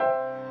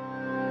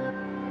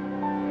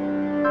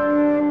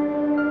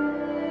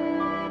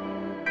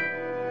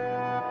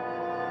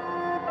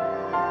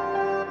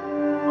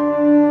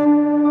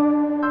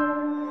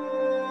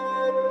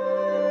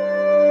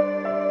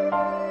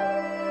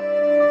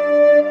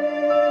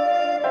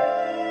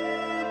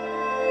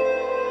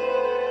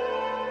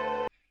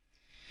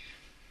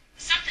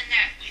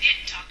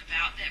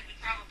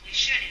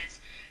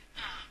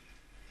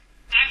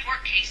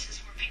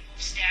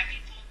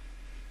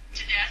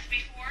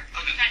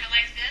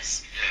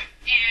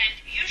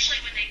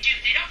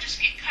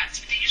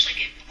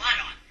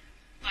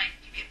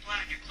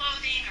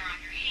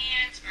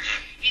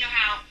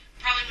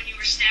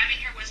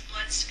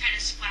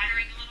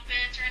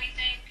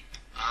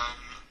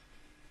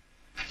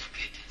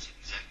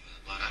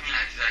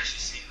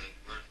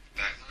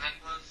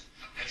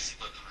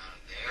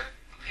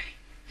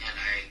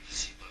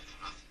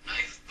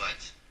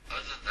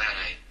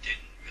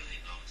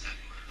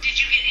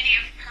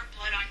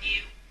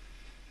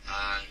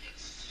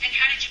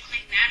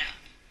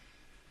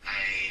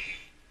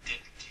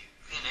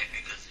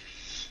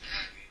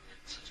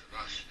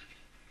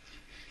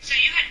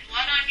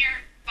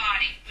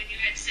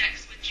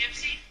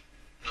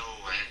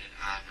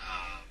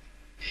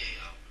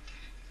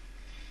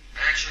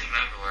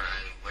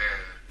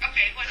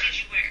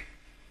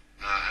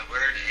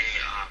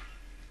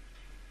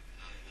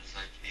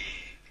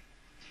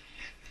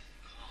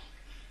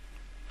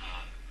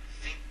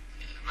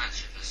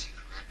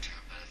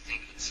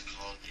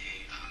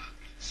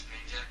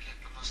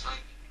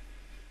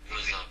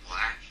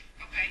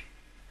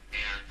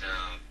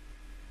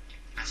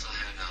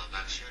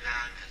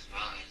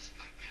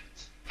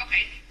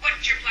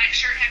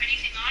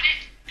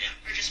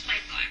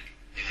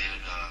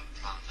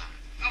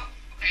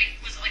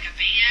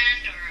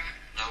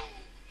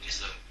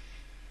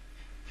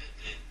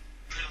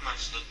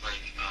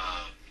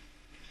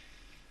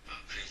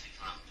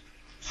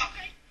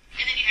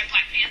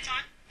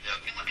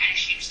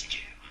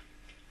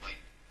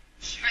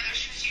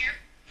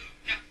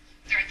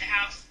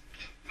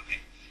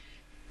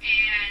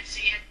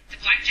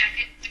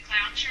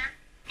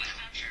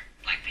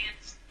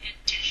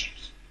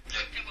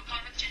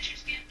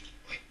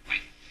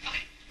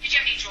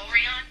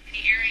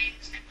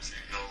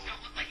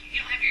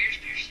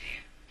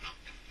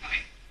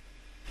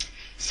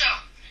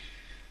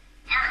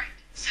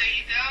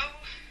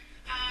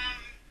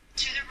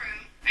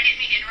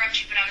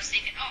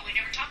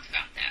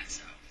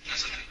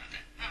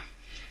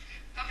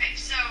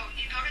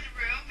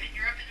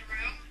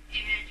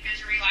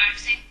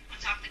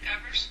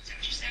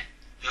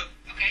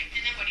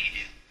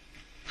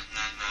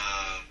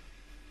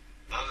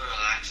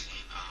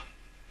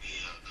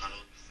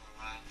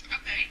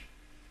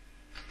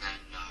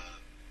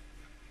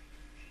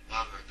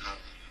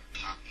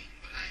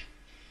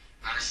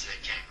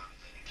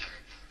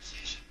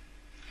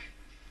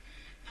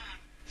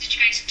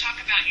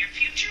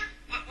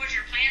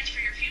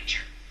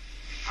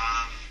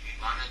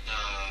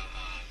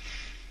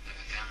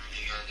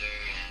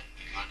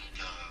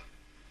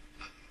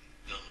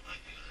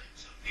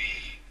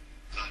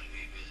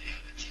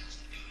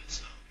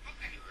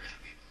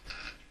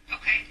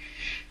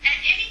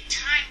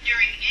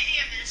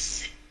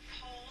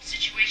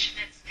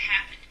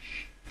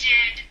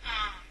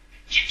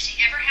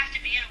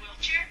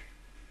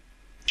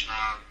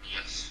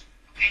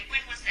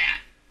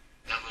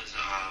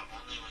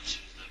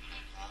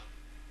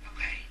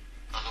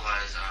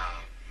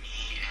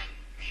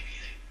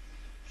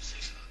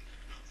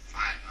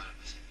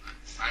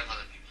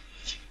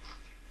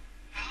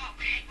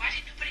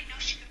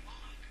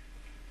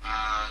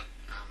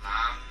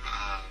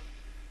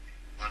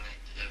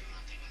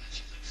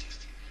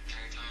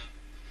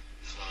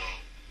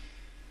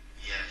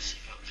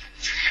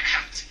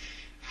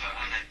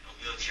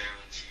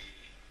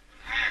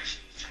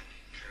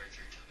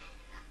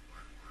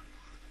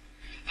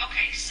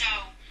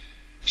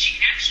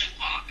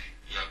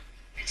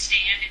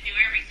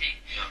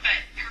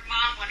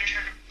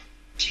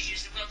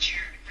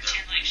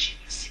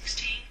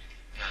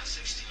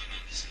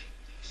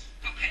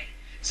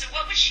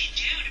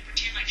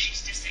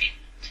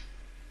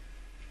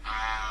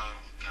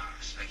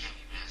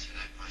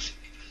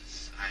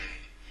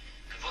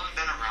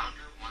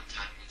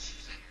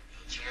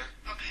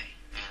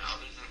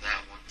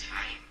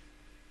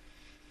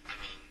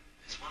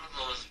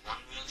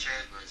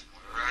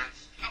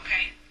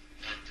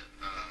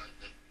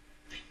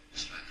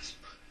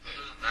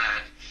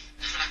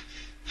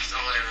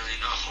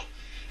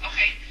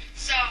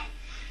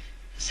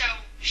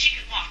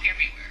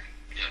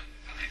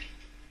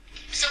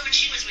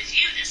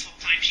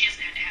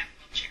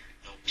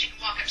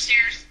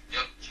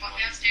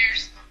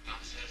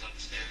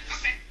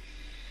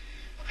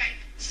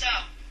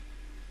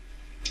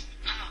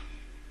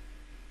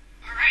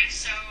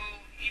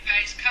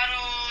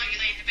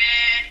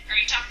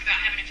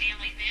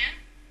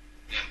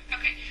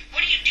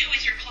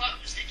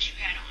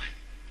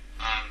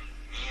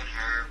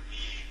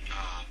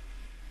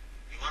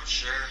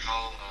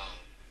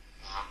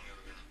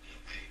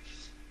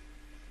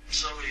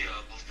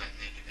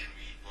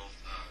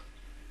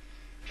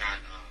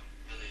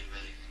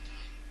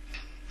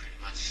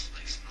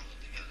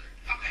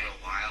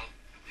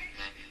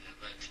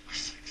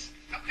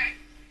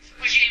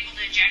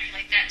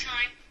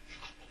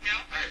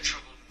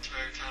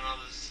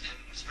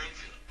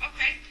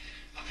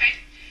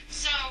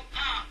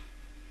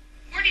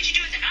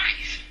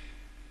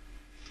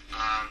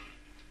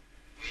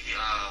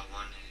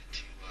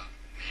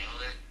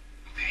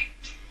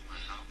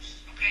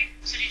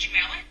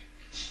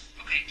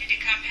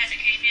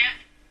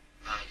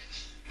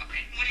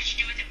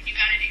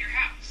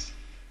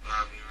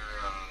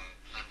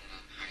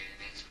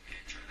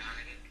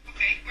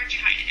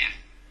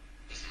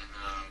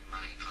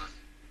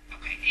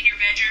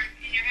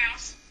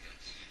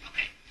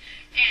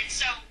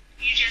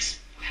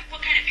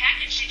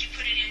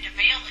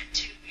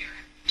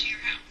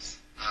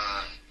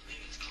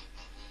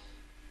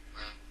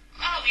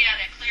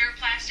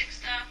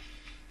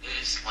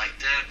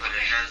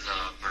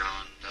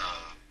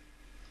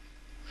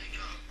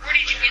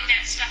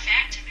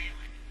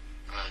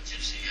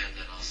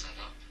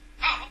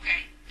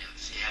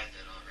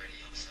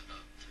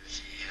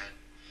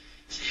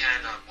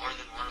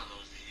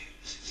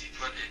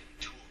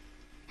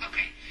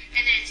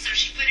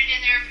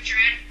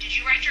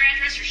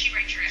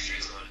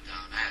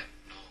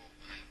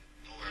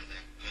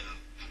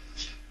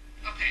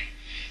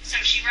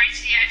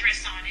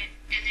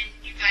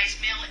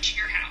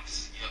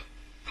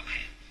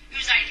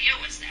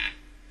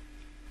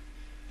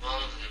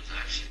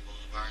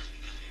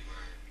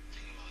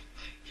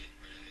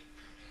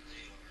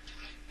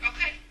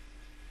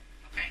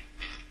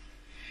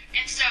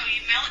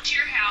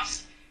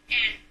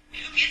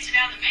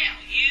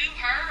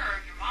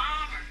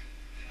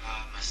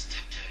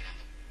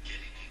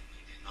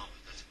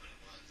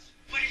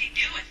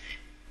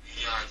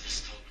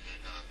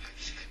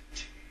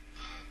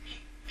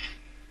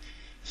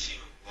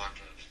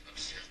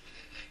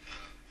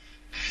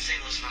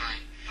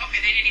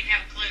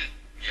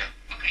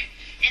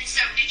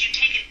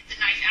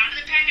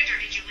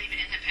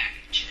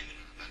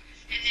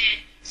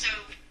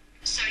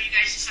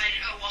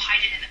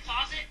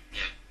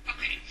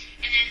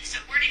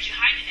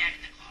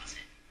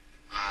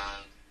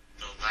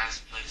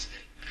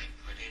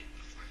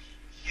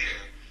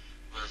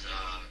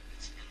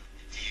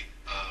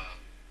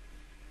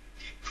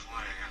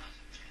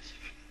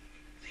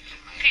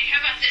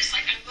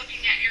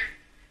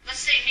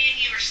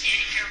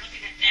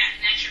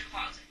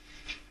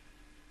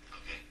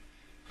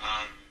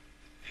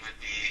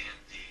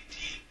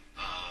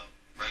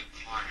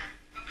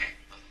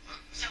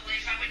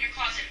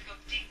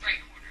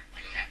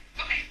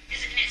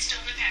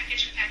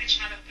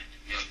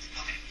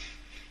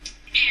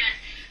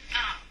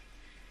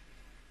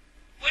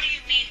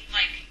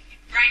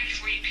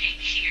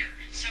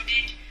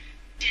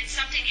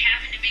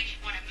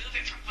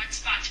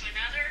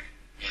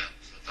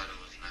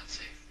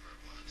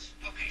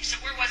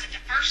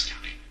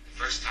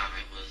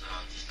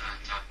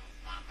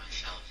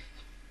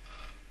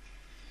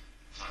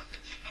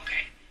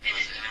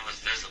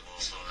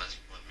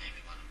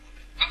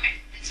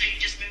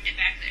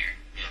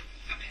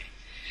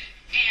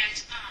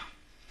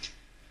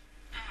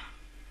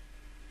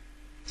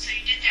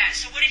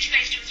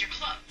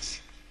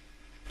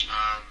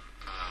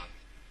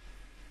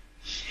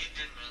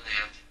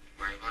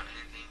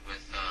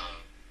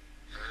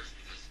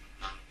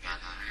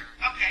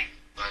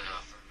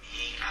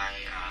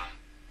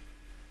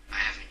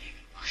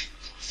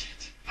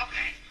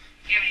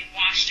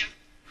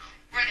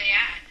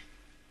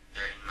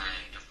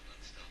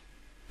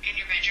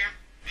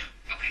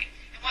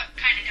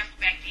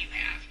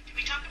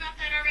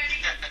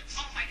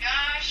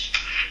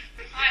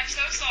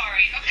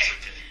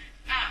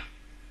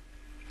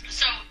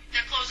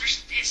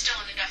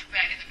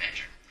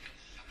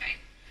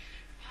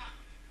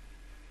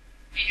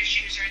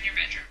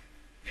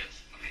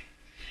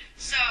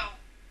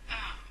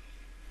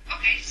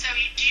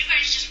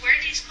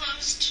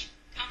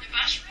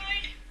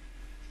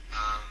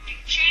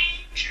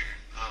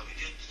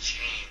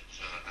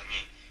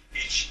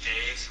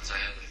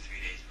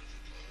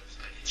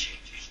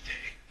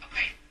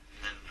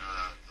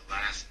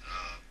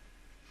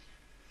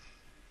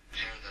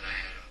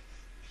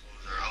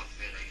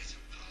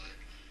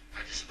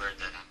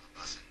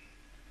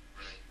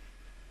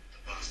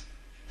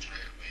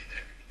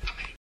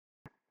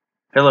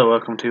Hello,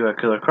 welcome to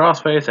Killer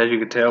Crossface. As you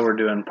can tell, we're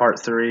doing part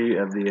 3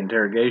 of the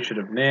interrogation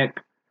of Nick.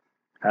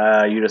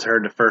 You just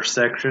heard the first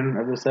section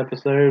of this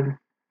episode.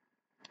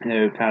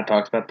 It kind of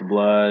talks about the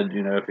blood,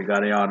 if he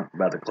got any on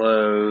about the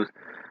clothes,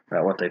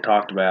 about what they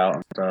talked about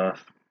and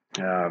stuff.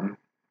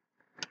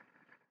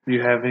 Do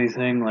you have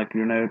anything, like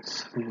your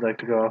notes, you'd like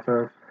to go off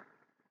of?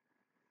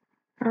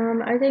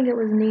 I think it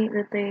was neat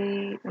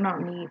that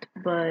not neat,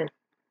 but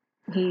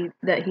he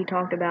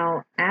talked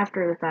about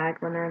after the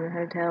fact when they're in the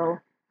hotel,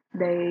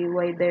 they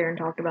laid there and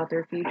talked about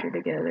their future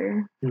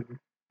together. Mhm.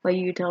 Like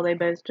you could tell they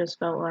both just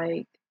felt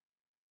like,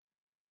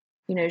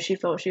 she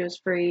felt she was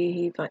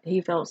free.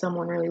 He felt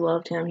someone really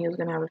loved him. He was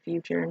gonna have a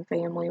future and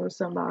family with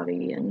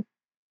somebody, and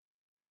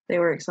they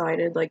were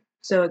excited, like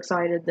so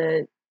excited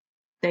that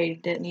they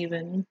didn't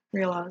even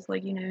realize,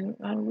 like,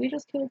 we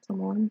just killed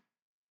someone.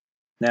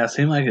 Now, it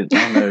seemed like I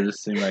don't know, it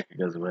just seemed like it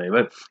goes away.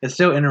 But it's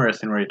still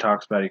interesting where he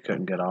talks about he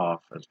couldn't get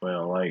off as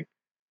well. Like,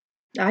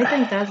 I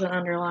think that's an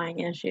underlying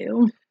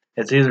issue.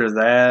 it's either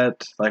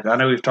that, like I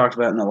know we've talked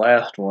about in the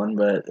last one,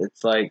 but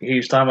it's like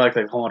he's talking about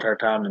like the whole entire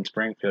time in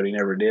Springfield he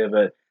never did,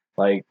 but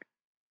like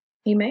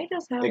He may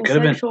just have it a could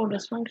have been, sexual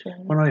dysfunction.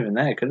 well, not even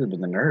that. It could have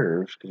been the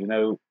nerves, because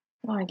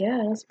Well, I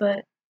guess,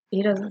 but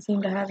he doesn't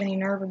seem to have any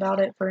nerve about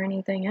it for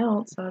anything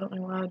else, so I don't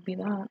know why it would be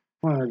that.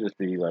 well, it'd just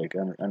be like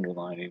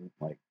underlining,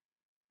 like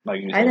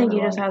you I said, think he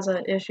just underlining. has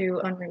an issue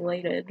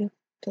unrelated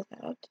to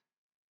that.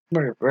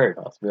 Very, very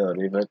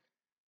possibility, but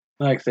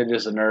like I said,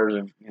 just the nerves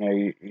of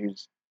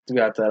he's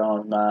got that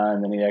on his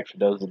mind, and he actually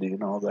does the deed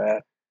and all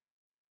that.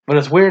 But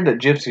it's weird that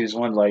Gypsy's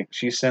one, like,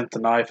 she sent the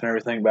knife and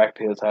everything back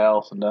to his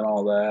house and done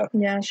all that.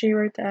 Yeah, she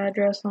wrote the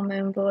address on the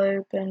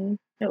envelope, and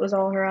it was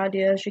all her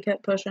idea. She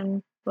kept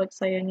pushing, like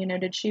saying,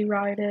 did she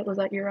write it? Was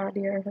that your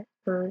idea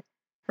or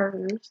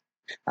hers?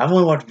 I've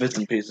only watched bits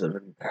and pieces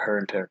of her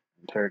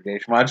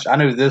interrogation. Well, I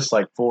knew this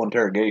like full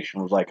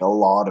interrogation was like a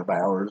lot of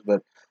hours,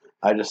 but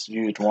I just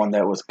used one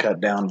that was cut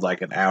down to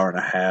like an hour and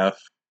a half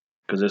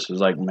because this was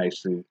like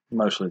mostly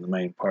the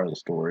main part of the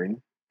story.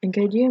 And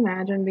could you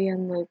imagine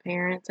being the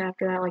parents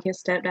after that? Like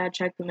his stepdad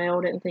checked the mail,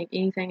 didn't think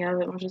anything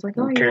of it, and was just like,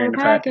 "Oh, you got a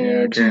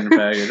package." Carrying the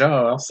package.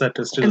 Oh, I'll set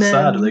this to the And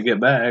side till then they get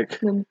back.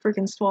 the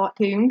freaking SWAT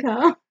team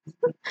come.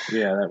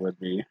 Yeah, that would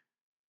be.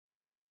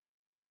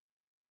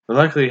 But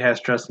luckily, he has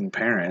trusting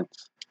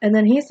parents. And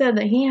then he said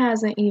that he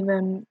hasn't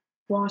even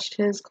washed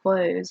his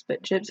clothes,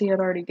 but Gypsy had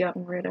already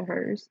gotten rid of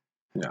hers.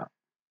 Yeah.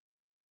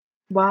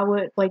 Why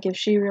would, like, if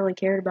she really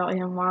cared about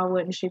him, why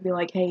wouldn't she be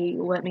like, hey,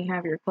 let me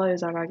have your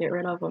clothes, I gotta get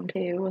rid of them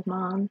too with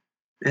mine?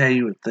 Yeah,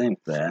 you would think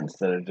that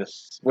instead of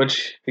just,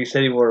 which he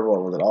said he wore,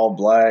 what was it, all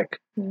black,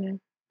 Yeah.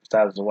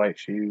 besides the white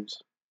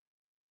shoes.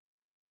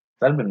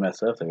 That'd have been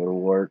messed up. They would have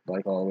worked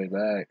like all the way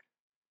back.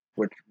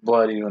 Which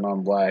blood even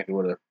on black, it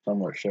would have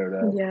somewhat showed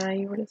up. Yeah,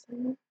 you would have said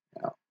it.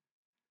 Yeah.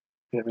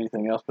 Do you have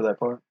anything else for that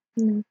part?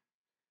 Mm.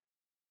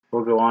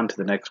 We'll go on to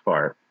the next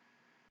part.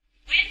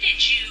 When did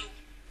you,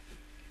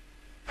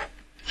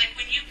 like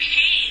when you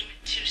came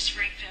to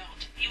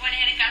Springfield, you went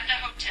ahead and got the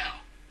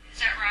hotel.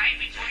 Is that right?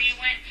 Before you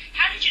went,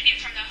 how did you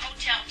get from the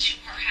hotel to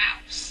her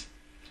house?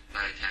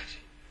 By taxi.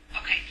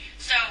 Okay,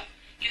 so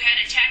you had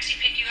a taxi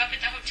pick you up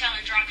at the hotel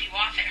and drop you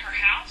off at her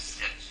house?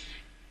 Yes.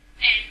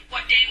 And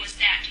what day was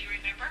that? Do you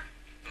remember?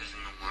 It was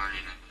in the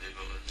morning. I believe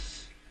it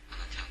was on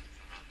the 10th, if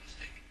I'm not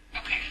mistaken.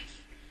 Okay,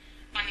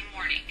 Monday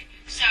morning.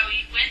 So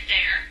you went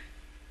there,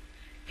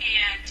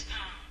 and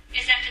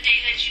is that the day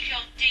that you killed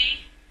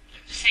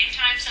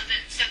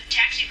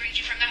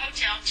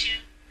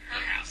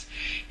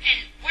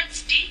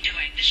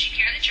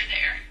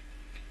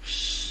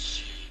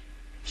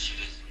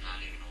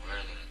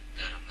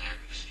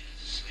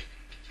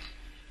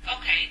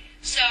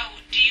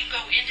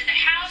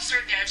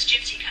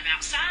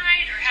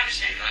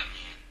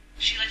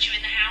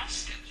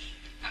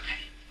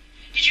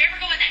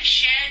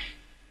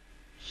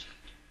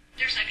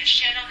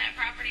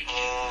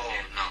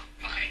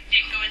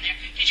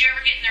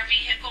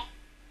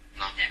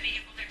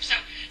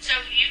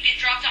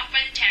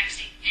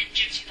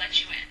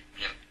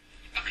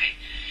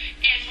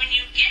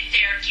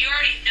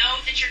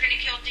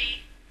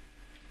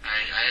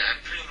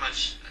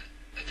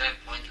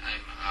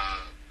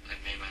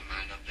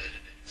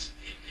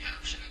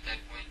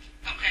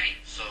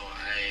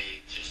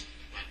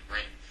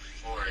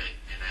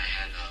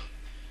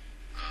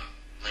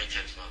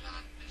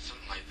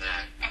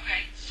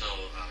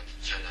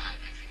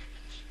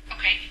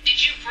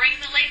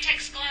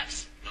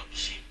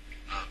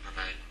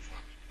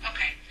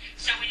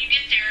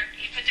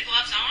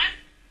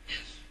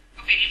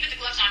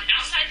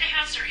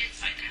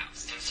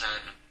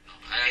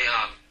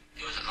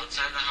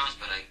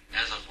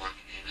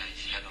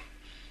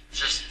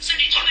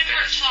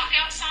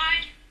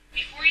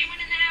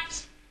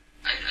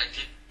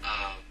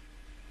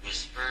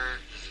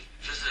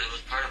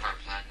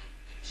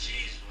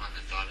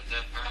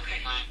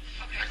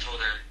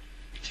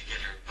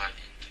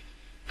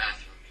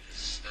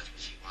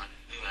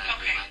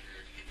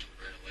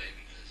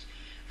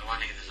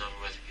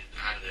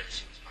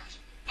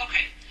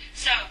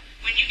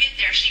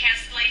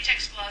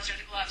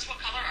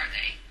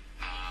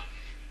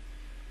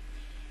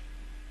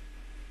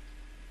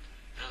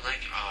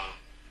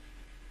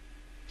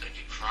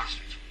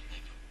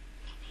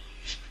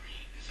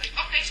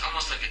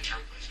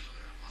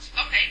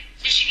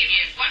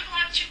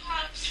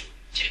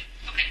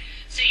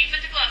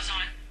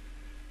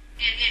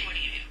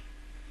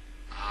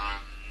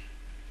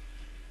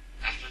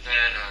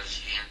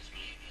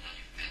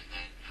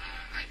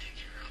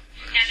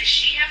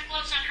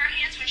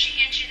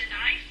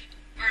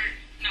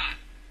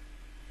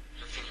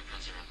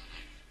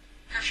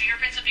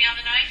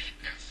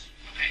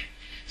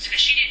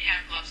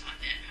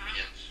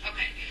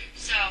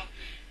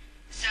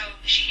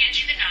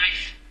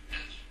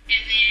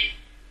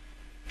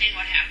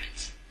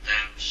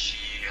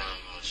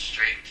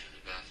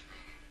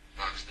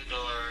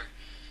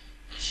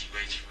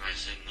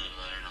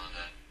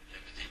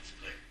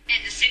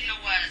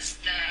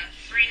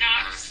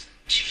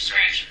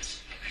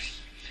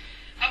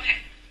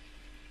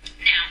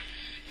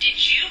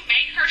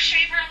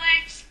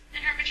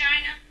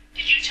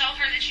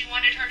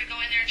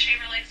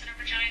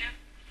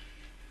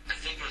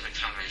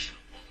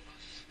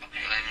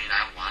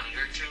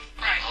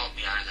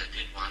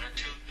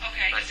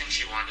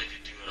wanted to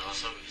do it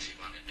also because he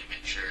wanted to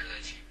make sure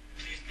that she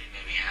pleased me,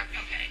 made me happy.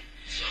 Okay.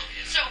 So,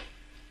 yeah. So,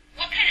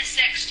 what kind of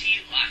sex do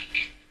you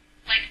like?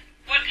 Like,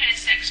 what kind of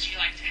sex do you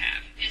like to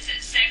have? Is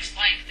it sex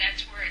like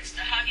that's where it's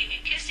the hugging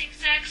and kissing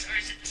sex, or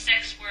is it the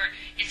sex where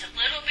it's a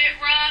little bit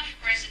rough,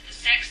 or is it the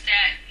sex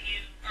that you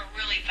are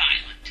really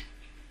violent?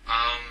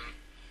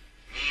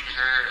 Me and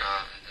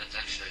her, that's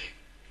actually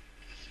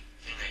the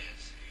thing that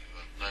is,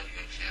 I'm glad you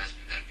actually asked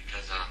me that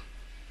because,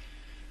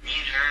 me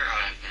and her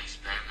have been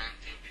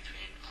experimenting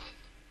between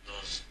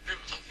those,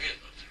 pretty much all three of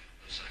those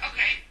sexes.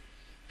 Okay.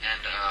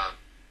 And,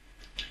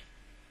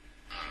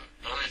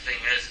 the only thing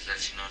is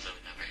that she knows I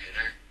would never hit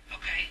her.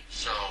 Okay.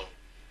 So,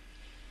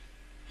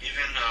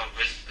 even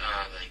with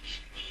like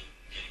me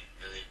getting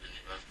really,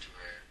 really rough to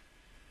her,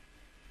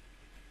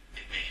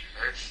 it may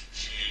hurt.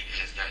 She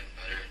has gotten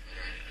better and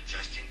better at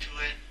adjusting to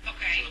it.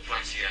 Okay. To the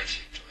point she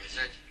actually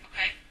enjoys it.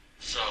 Okay.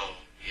 So,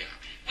 yeah.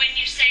 When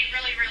you say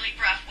really, really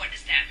rough, what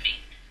does that mean?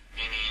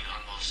 Meaning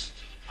almost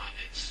to the point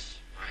it's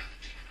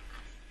violent kind of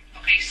rough.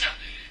 Okay, so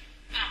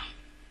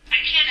I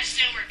can't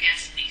assume or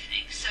guess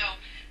anything. So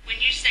when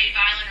you say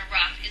violent or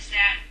rough, is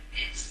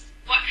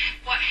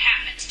what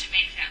happens to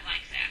make that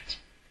like that?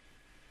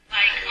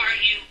 Like, are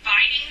you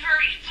biting her?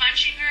 Are you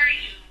punching her?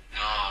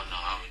 No,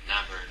 I would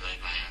never lay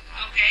my hand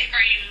on her. Okay,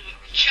 are you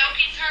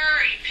choking her?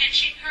 Are you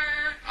pinching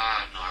her?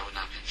 No, I would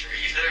not pinch her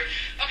either.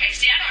 Okay,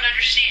 see, I don't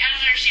understand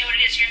what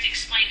it is. You have to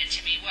explain it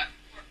to me. What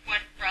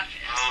rough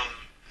is?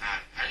 I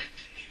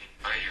didn't even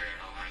bite her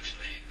at all,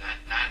 actually.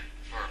 Not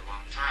for a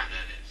long time,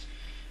 that is.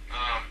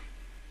 I'm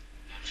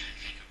trying to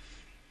think of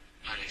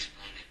how to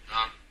explain it.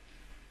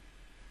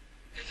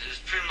 It was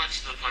pretty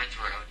much to the point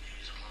where I would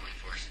use all my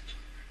force into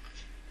her, pretty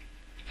much.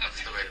 That's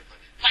Okay. the way to put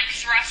it. Like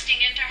thrusting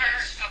into her?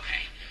 Yes.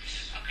 Okay.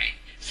 Yes. Okay.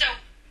 So,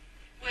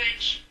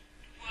 would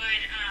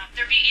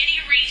there be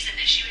any reason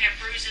that she would have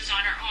bruises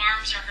on her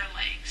arms or her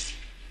legs?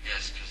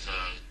 Yes,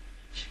 because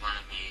she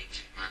wanted me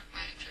to mark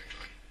my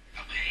territory.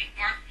 Okay,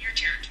 mark your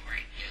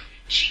territory. Yeah.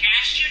 She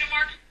asked you to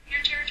mark your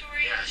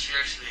territory? Yeah, she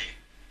actually,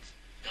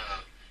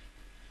 the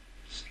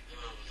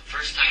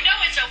first You time... know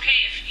it's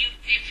okay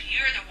if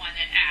you're the one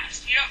that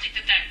asked. You don't think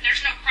that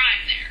there's no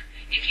crime there.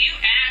 If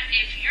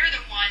you're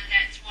the one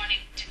that's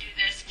wanting to do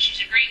this and she's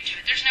agreeing to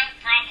it, there's no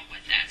problem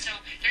with that. So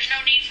there's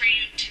no need for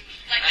you to,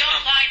 like,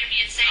 don't lie to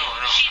me and say No,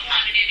 she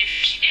wanted it if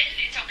she didn't.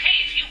 It's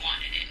okay if you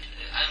wanted it.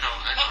 I know,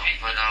 Okay.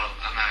 but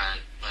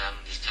I'm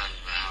just telling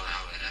you how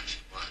it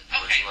actually was.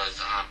 Okay. Which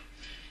was,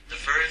 the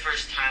very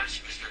first time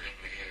she whispered in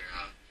my ear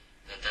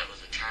that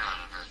was a turn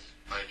on her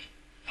biting.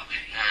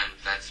 Okay. And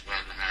that's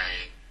when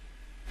I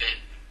bit.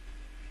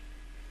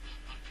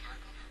 What part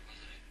of her was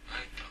it?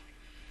 I don't.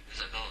 Is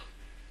it no?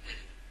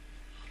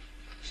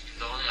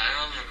 I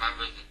only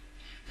remember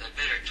that I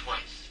bit her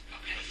twice.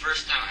 Okay. The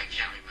first time I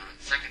can't remember.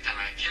 The second time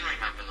I can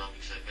remember though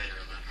because I bit her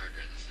a lot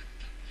harder the second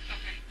time.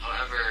 Okay.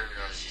 However,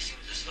 she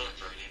seemed to still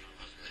enjoy it even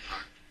though it was really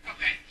hard.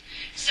 Okay.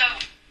 So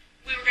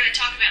we were going to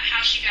talk about how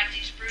she got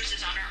these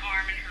bruises on her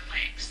arm and her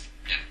legs.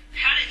 Yeah.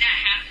 How did that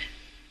happen?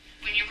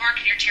 When you're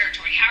marking your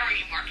territory, how are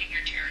you marking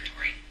your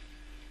territory?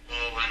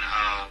 Well, when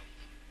her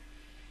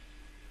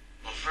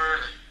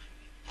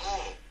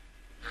arm.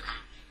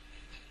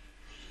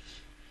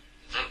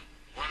 The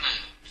one I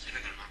see if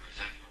I can remember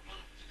exactly where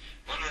one was.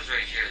 One was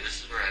right here.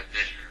 This is where I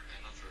bit her. I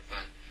know for a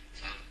fact.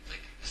 So I'm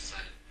thinking this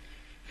side.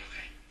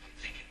 Okay. I'm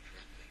thinking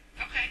correctly.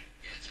 Okay.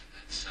 Yeah, it's on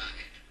that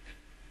side.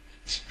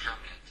 It's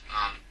permanent.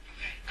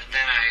 Okay. And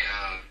then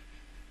I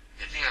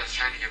think I was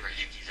trying to give her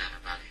hickeys on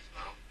her body as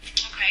well.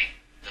 Okay.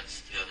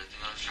 That's the other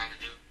thing I was trying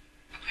to do.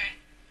 Okay.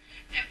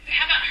 Now,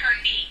 how about her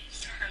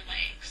knees or her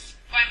legs?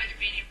 Why would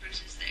there be any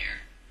bruises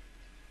there?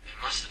 It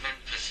must have been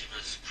because she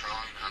was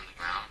crawling on the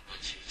ground when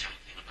she was trying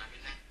to clean up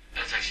everything.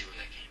 That's actually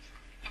where that came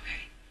from.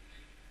 Okay.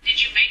 Did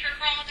you make her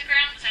crawl on the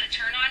ground? Was that a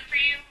turn on for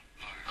you?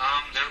 Or?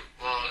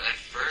 Well, at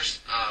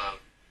first, I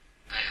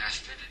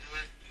asked her to do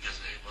it because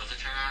it was a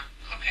turn on.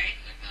 Okay.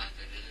 And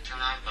they did a turn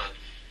on, but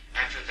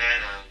after that,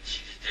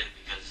 she just did it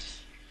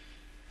because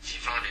she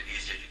found it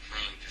easier to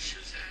clean because she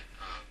was at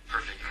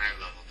perfect eye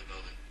level to go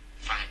and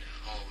find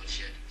all what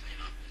she had to clean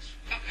up.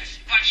 Okay.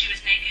 While she was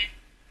naked?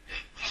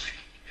 Yeah. Okay.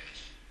 Yes.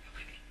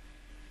 Okay.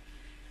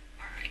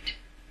 All right.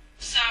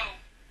 So,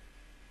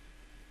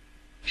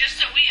 just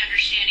so we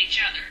understand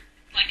each other,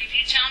 like if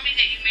you tell me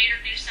that you made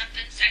her do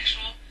something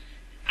sexual,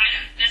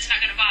 that's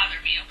not going to bother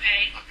me,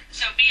 okay? Okay.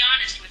 So be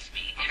honest with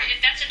me. Okay.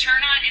 If that's a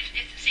turn on, if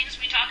the things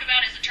we talk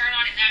about is a turn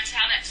on and that's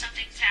how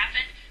something's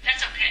happened,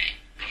 that's okay.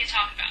 We can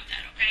talk about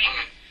that, okay?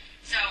 Okay.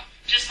 So,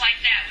 just like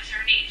that with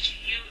her knees,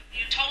 you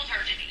told her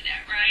to do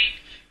that, right?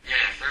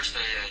 Yeah, at first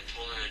I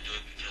told her to do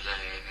it because I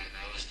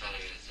always thought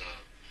it was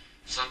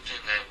something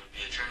that would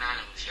be a turn on,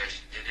 and when she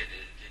actually did it,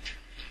 it did turn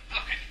me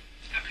on. Okay.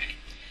 Okay.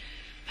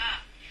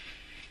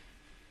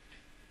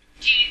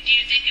 Do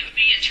you think it would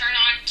be a turn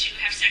on to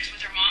have sex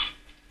with her mom?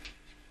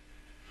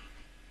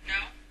 No?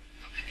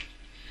 Okay.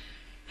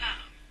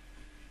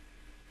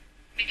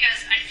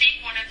 Because I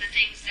think one of the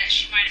things that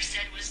she might have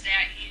said was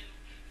that you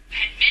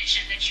had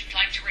mentioned that you'd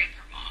like to rape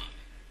her mom.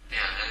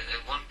 Yeah,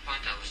 at one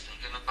point I was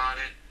thinking about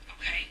it.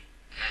 Okay.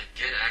 I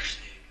did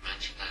actually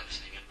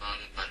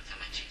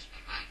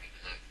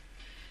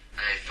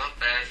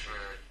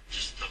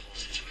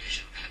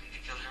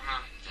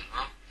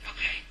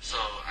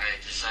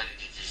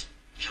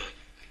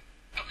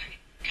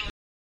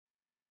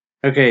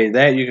Okay,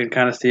 that you can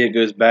kind of see it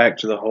goes back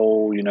to the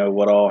whole,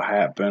 what all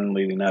happened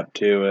leading up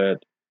to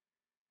it,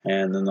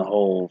 and then the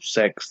whole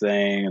sex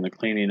thing and the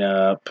cleaning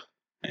up,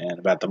 and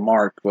about the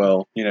mark.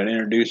 Well, it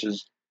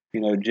introduces,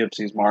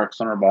 Gypsy's marks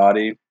on her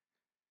body,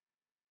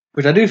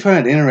 which I do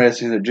find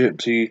interesting that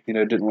Gypsy,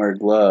 didn't wear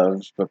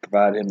gloves, but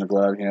provided him the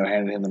glove,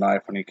 handed him the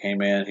knife when he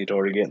came in. He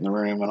told her to get in the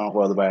room and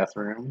the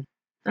bathroom.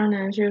 I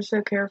know, she was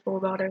so careful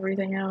about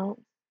everything else.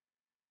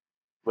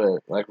 But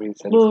like we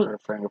said, Well, her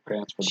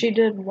fingerprints. She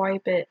did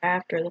wipe it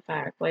after the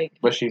fact, like.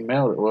 But she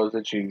mailed it. Was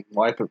it she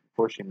wipe it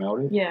before she mailed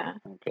it? Yeah.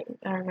 Okay.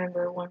 I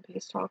remember One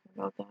Piece talking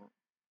about that.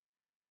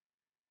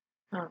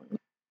 Let's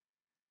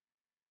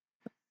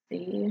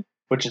see.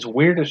 Which is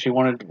weird that she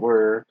wanted to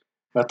wear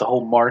about the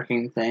whole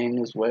marking thing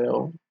as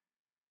well.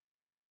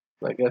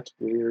 Like that's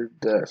weird,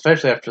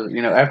 especially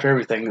after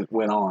everything that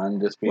went on.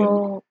 Just being.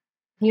 Well,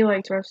 he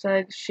likes rough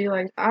sex. She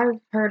likes.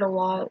 I've heard a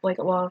lot,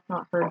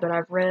 not heard, but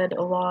I've read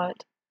a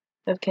lot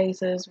of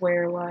cases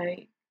where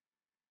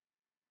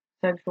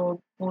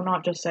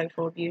not just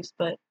sexual abuse,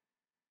 but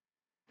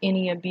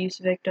any abuse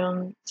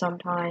victim,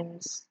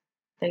 sometimes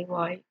they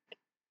like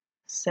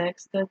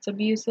sex that's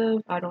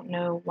abusive. I don't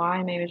know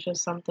why. Maybe it's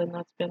just something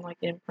that's been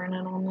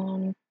imprinted on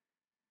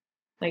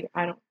them.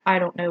 I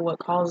don't know what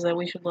causes it.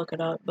 We should look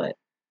it up, but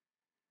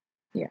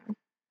yeah.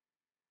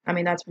 I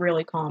mean, that's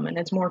really common.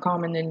 It's more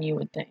common than you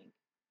would think.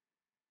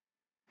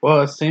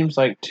 Well, it seems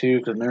like too,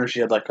 because remember she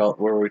had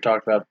where we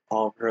talked about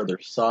all of her other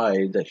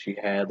side that she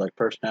had,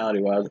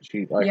 personality-wise, that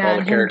she all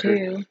the characters.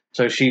 Too.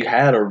 So she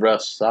had a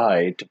rough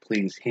side to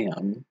please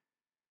him.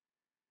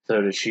 So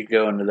did she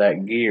go into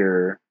that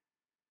gear?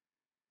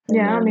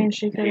 Yeah, I mean,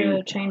 she could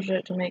have changed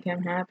it to make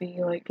him happy,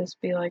 just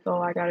be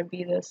oh, I gotta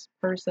be this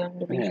person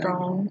to be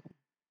strong.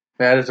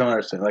 I just don't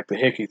understand. The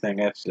hickey thing,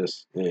 that's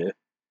just, yeah.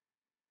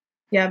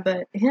 Yeah,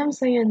 but him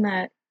saying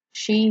that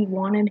she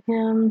wanted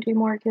him to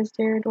mark his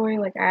territory,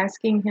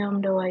 asking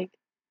him to,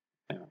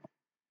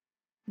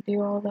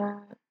 do all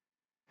that.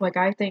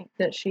 I think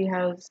that she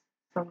has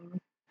some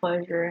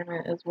pleasure in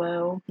it as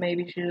well.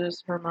 Maybe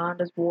her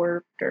mind is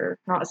warped, or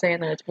not saying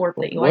that it's warped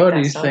that you like that stuff.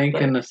 What do you think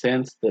in the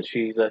sense that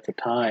she's at the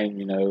time,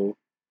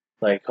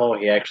 oh,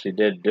 he actually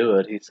did do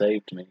it, he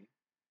saved me.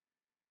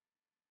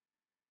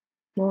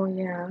 Well,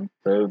 yeah.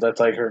 So that's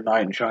her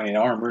knight in shining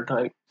armor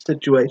type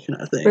situation,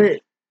 I think.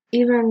 But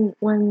even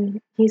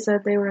when he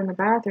said they were in the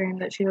bathroom,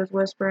 that she was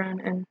whispering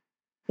in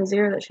his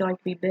ear that she liked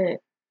to be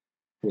bit.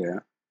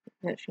 Yeah.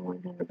 That she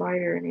wanted him to bite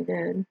her, and he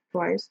did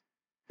twice.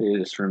 He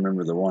just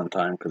remembered the one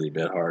time because he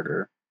bit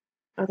harder.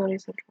 I thought he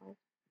said twice.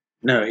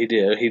 No, he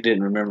did. He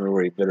didn't remember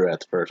where he bit her at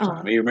the first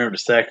time. He remembered the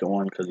second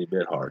one because he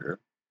bit harder.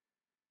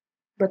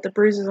 But the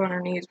bruises on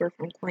her knees were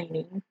from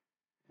cleaning.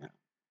 Yeah.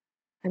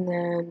 And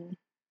then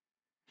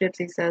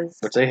Gypsy says...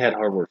 But they had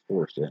hardware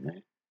force, didn't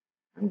they?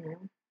 I don't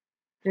know.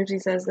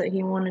 Gypsy says that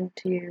he wanted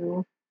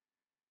to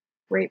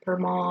rape her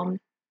mom,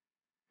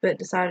 but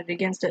decided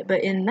against it.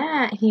 But in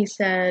that, he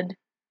said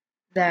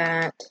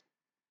that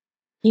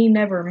he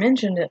never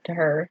mentioned it to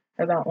her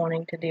about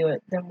wanting to do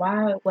it. Then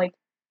why,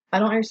 I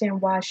don't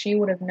understand why she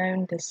would have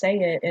known to say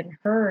it in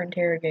her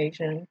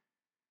interrogation,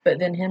 but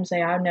then him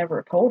say, I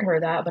never told her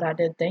that, but I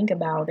did think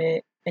about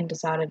it and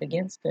decided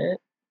against it.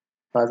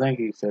 I think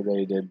he said that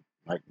he did,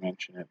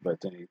 mention it, but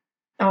then he...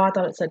 Oh, I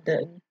thought it said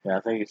didn't. Yeah, I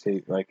think he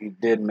said, he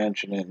did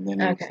mention it, and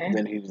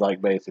then he's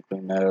basically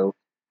no.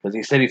 Because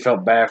he said he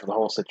felt bad for the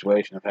whole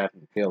situation of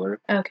having to kill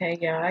her. Okay,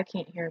 yeah, I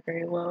can't hear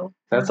very well.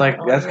 That's kind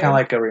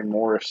of a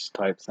remorse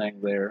type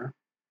thing there.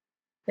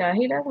 Yeah,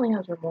 he definitely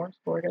has remorse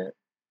for it.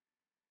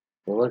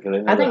 Well, look at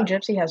it. I think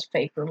Gypsy has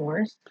fake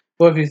remorse.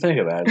 Well, if you think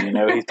about it,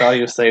 he thought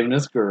he was saving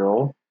this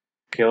girl,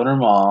 killed her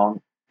mom.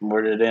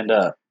 Where did it end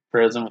up?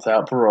 Prison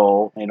without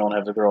parole. And he don't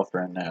have a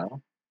girlfriend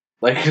now.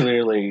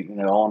 Clearly,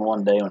 all in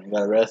one day when he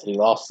got arrested, he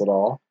lost it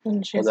all.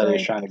 And she's that he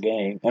was trying to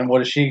gain. And what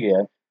does she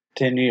get?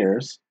 10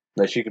 years.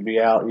 That she could be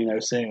out,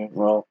 soon.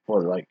 Well,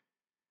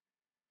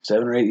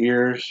 7 or 8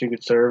 years she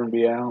could serve and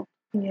be out?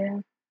 Yeah.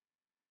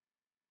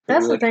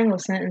 That's the thing with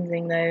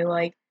sentencing,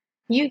 though.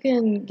 You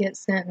can get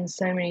sentenced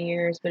so many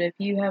years, but if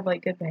you have,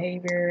 good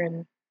behavior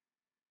and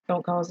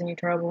don't cause any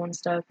trouble and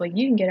stuff,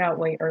 you can get out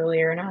way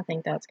earlier, and I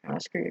think that's kind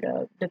of screwed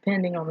up,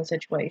 depending on the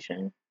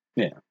situation.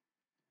 Yeah.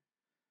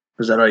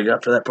 Is that all you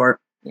got for that part?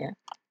 Yeah.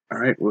 All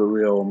right,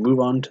 we'll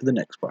move on to the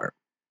next part.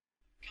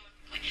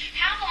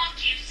 How long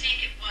do you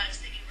think it was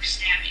that you were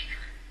stabbing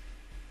her?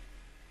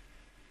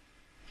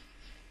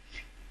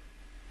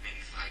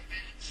 Maybe 5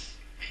 minutes,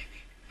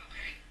 maybe.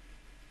 Okay.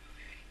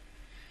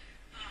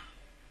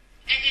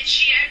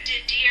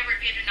 Did Dee ever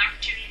get an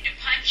opportunity to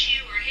punch you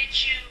or hit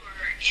you or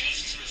anything?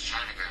 She was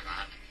trying to grab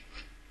onto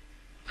me,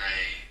 but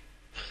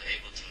I was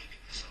able to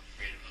get myself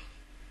free to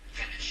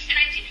finish.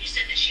 And I think you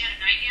said that she had a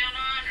nightgown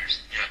on or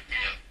something like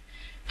that.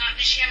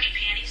 Did she have any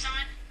panties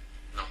on?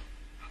 No.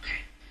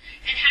 Okay.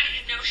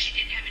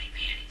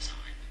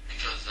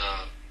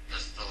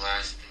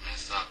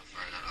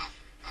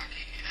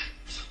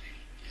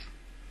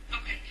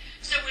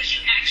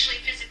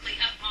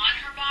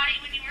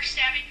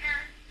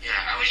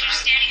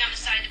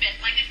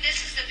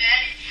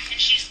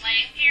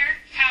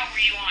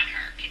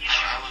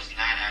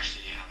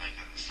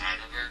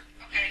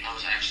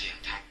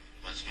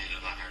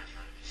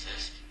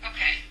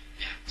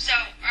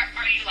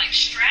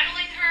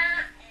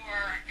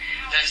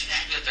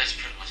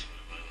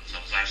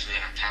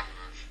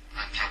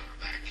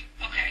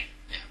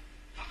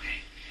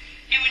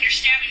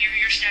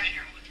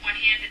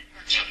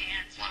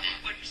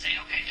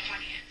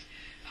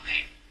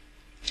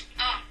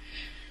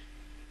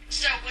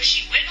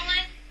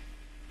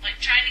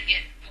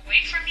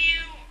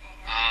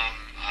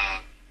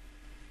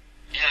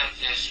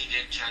 she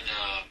did try to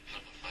put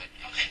up a fight.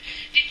 Okay.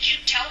 Did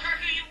you tell her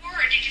who you were,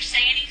 or did you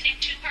say anything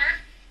to her?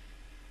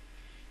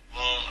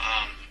 Well,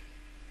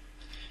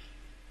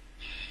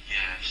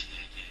 yeah, actually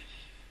I did.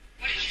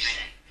 What did you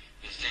say?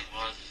 The thing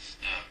was,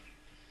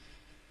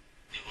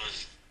 it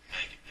was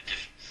like a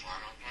different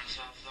form of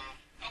myself, though.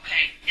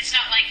 Okay. It's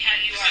not like how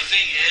you The are.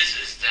 thing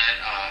is that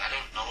I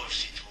don't know if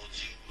she told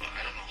you.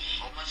 I don't know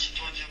how much she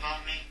told you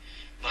about me,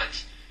 but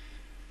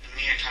the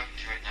me you're talking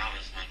to right now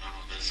is my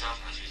normal good self,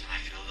 and that's the reason I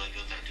feel the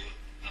guilt I do.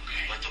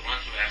 Okay. But the one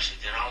who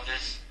actually did all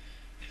this,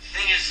 the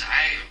thing is,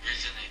 I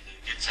originate the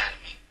good side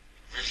of me.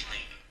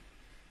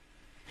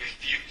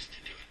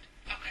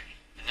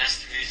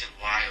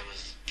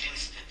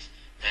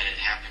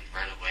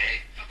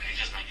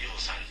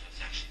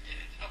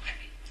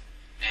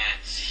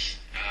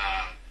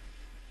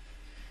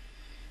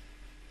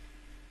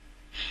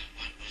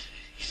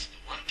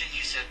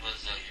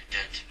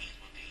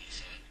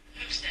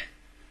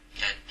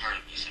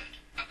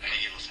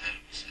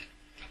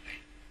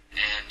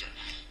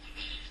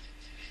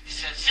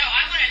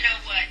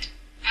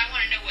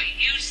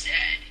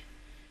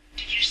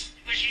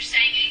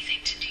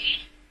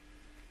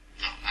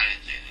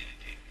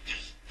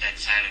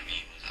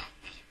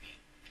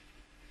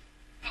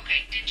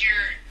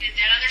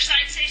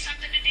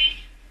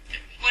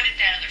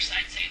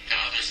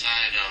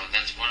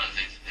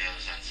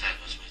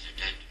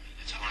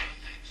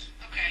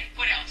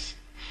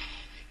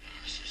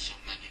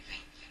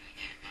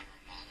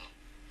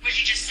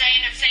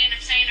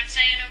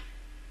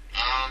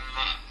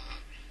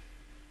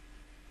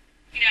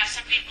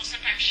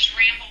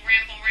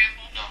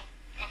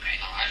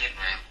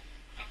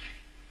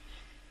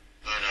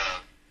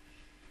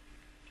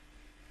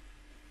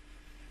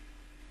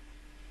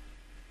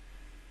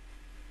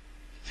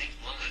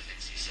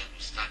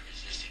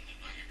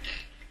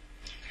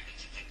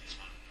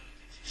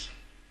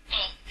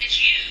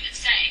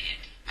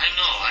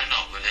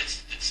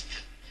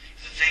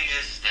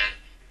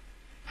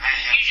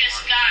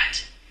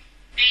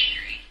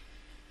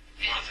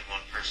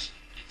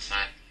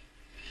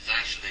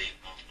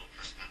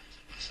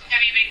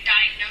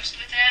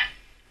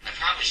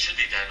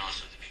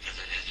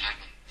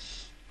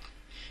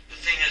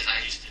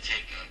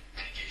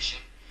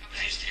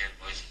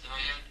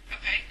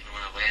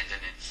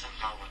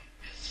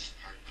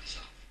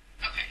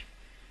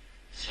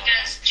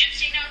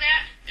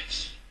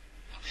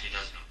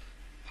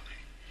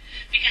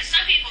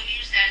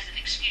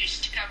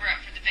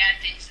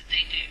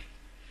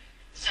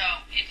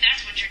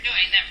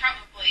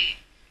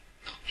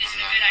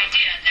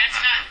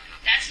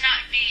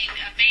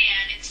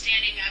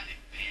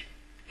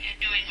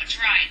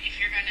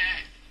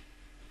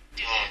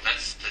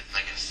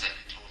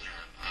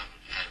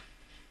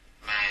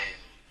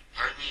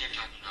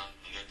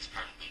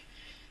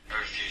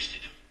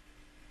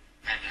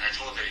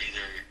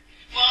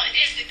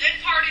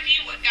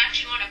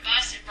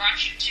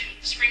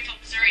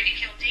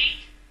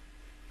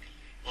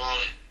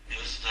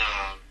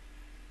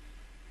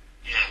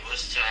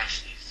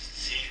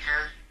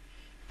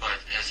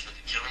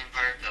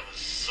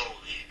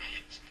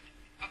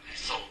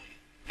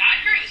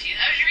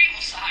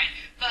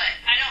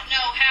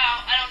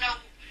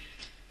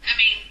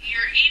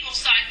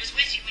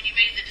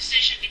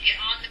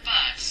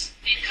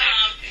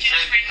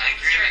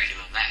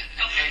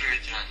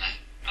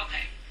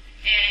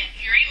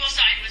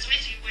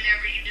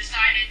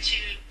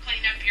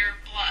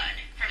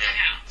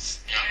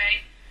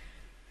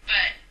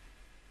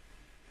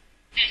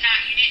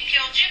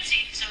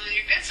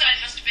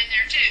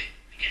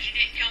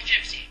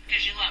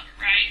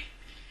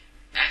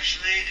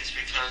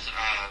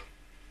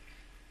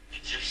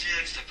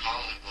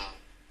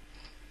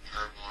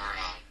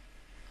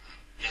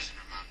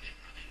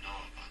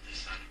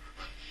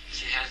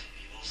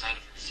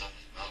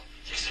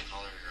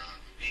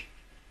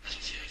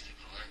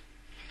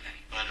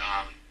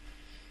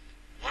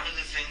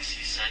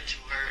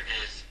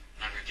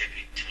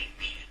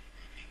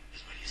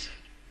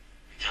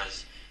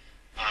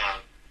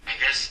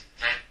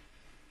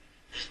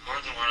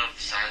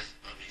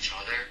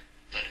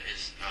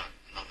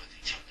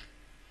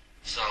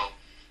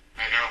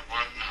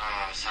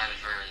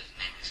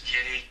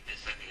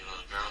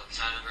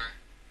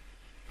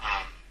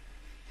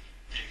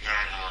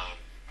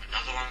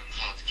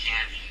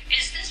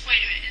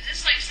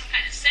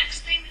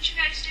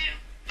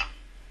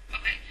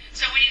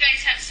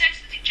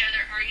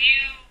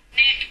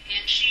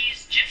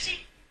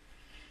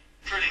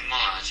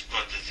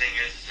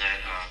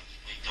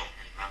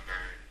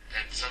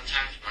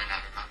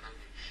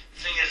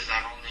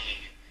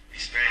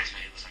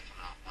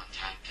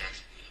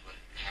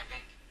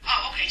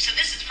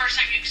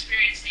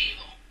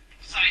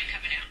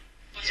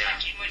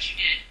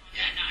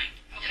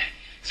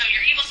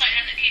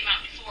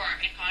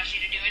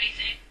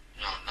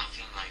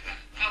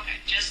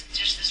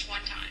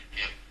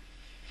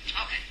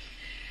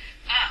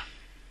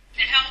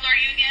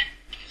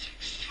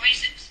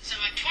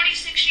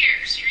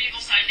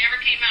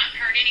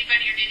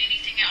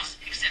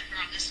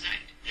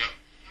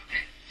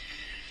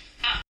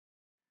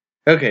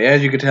 Okay,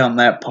 as you can tell in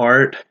that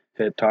part,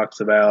 it talks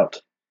about,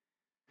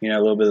 a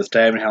little bit of the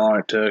stabbing, how long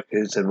it took.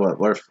 It said, what,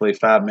 roughly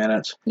 5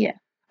 minutes? Yeah.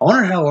 I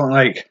wonder how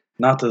long,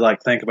 not to,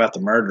 think about the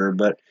murder,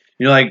 but,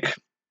 you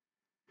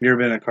ever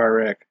been in a car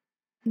wreck?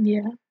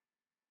 Yeah.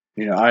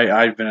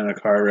 I've been in a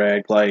car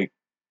wreck.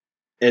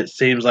 It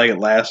seems like it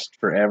lasts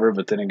forever,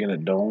 but then again,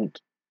 it don't.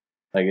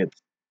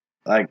 It's,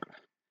 like,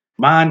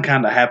 mine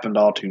kind of happened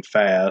all too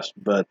fast,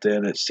 but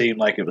then it seemed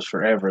like it was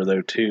forever,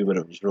 though, too, but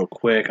it was real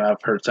quick. And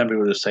I've heard some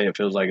people just say it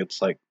feels like it's,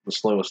 the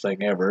slowest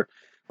thing ever.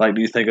 Do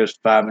you think it was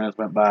 5 minutes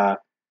went by,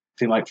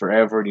 seemed like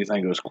forever, or do you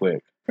think it was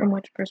quick? From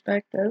which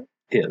perspective?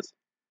 His.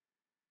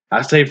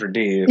 I say for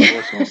D, of course,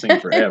 it won't seem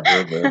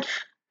forever, but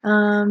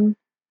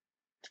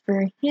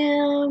For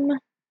him,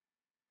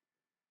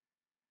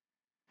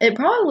 it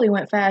probably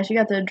went fast. You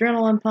got the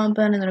adrenaline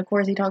pumping, and then of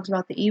course he talks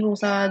about the evil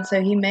side,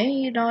 so he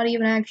may not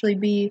even actually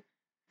be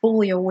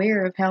fully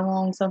aware of how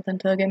long something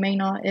took. It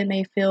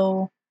may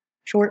feel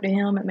short to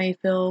him. It may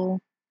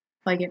feel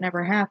like it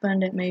never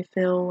happened. It may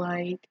feel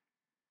like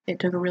it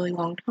took a really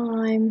long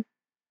time.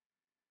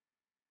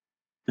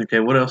 okay,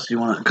 what else do you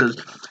want?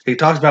 Because he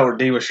talks about where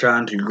Dee was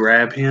trying to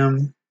grab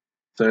him,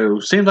 so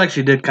seems like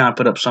she did kind of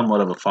put up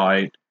somewhat of a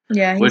fight.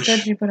 Yeah, he Which- said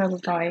she put up a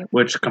fight.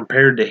 Which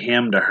compared to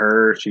him to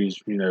her, she's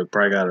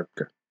probably got a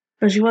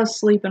But she was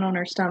sleeping on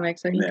her stomach,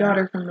 so he Yeah. got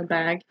her from the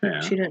bag. Yeah.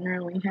 She didn't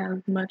really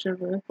have much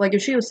of a...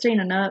 if she was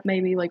standing up,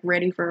 maybe,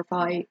 ready for a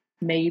fight,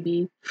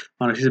 maybe.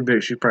 Oh, she's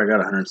probably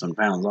got 100-some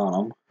pounds on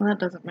him. Well, that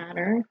doesn't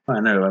matter.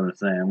 I know, I'm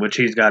saying. Which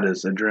he's got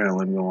his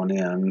adrenaline going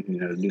in,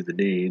 to do the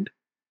deed.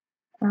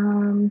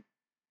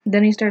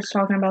 Then he starts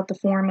talking about the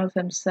form of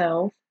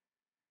himself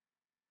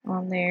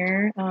on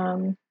there.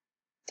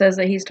 Says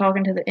that he's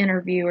talking to the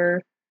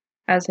interviewer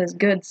as his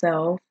good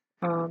self.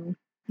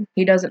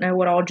 He doesn't know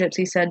what all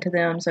Gypsy said to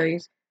them, so he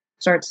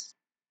starts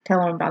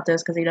telling him about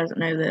this because he doesn't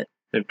know that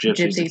If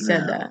Gypsy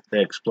said that.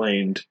 They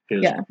explained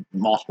his Yeah.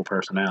 multiple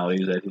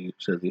personalities that he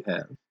says he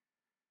has.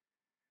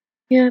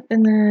 Yep,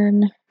 and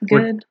then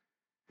good.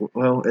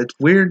 Well, it's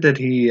weird that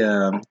he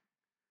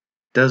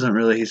doesn't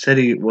really. He said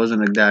he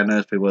wasn't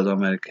diagnosed, but he was on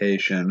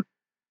medication.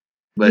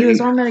 But he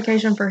was on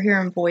medication for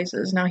hearing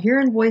voices. Now,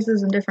 hearing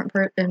voices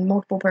in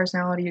multiple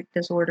personality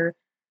disorder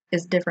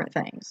is different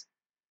things.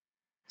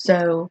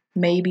 So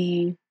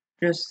maybe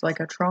just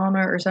a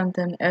trauma or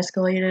something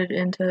escalated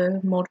into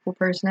multiple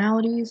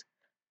personalities,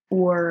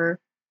 or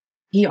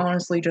he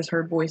honestly just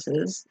heard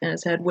voices in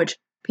his head, which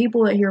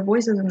people that hear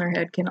voices in their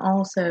head can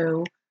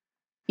also,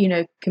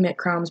 commit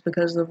crimes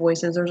because of the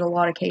voices. There's a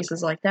lot of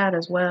cases like that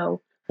as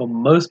well. Well,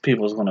 most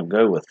people's going to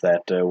go with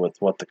that, though, with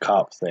what the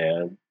cop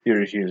said.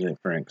 You're just using it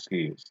for an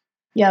excuse.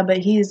 Yeah, but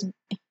he's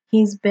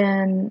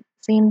been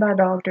seen by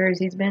doctors.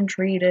 He's been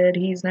treated.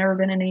 He's never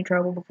been in any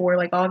trouble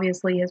before.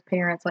 Obviously, his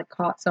parents,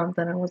 caught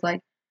something and was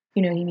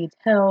he needs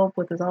help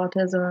with his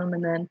autism.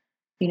 And then,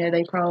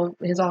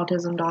 his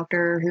autism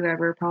doctor,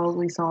 whoever,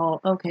 probably saw,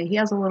 okay, he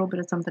has a little bit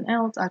of something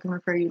else. I can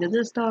refer you to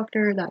this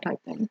doctor, that type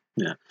thing.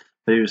 Yeah.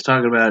 But he was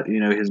talking about,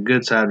 his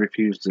good side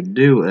refused to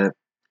do it,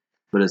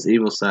 but his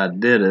evil side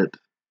did it.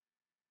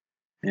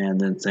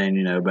 And then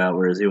saying, about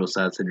where his evil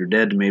side said, you're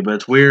dead to me. But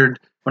it's weird.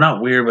 Well,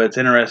 not weird, but it's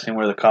interesting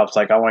where the cop's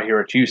like, I want to hear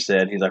what you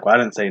said. He's like, well, I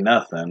didn't say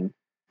nothing.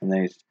 And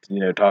then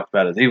he, talked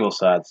about his evil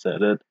side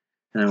said it.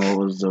 And what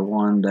was the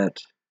one that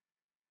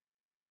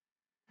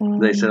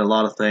they said a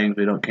lot of things.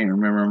 We can't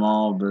remember them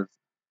all, but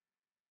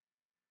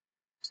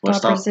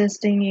stop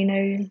resisting.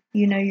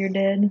 You know you're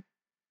dead.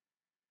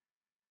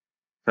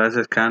 That's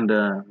just kind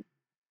of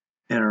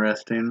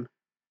interesting.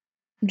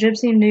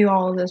 Gypsy knew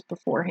all of this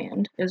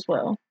beforehand as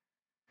well.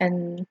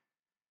 And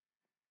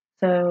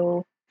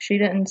so she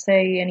didn't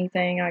say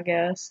anything, I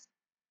guess,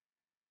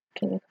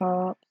 to the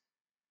cops.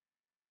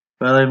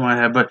 Well, they might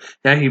have, but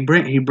yeah, he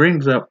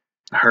brings up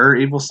her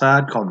evil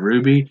side called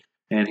Ruby,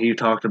 and he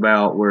talked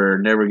about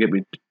where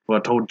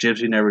told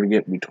Gypsy never to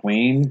get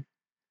between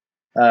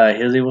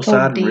his evil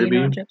side and Ruby.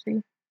 Not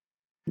Gypsy.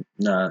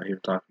 No, he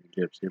was talking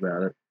to Gypsy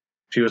about it.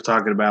 She was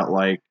talking about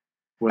I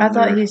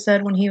thought he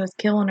said when he was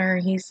killing her,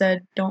 he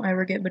said, "Don't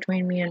ever get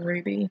between me and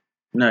Ruby."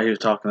 No, he was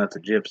talking that to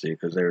Gypsy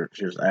because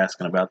she was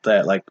asking about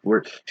that.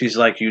 She's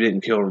like, you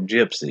didn't kill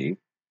Gypsy,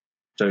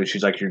 so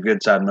she's like, your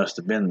good side must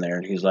have been there,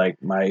 and he's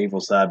like, my evil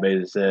side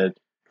basically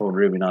told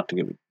Gypsy not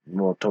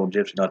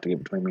to get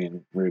between me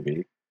and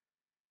Ruby.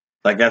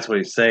 That's what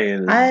he's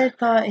saying. I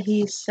thought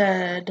he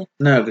said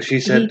no, because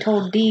she said he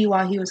told Dee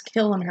while he was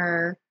killing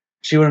her.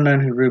 She would have known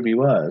who Ruby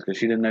was because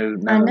she didn't know.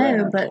 I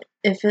know, but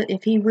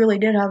if he really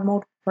did have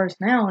multiple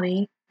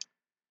personality.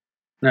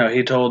 No,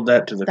 he told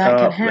that to the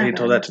cop. He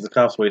told that to the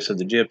cops where he said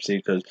the Gypsy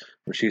because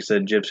she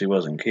said Gypsy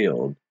wasn't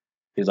killed.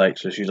 She's like,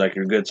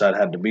 your good side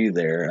had to be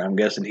there. I'm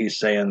guessing he's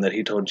saying that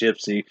he told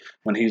Gypsy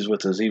when he's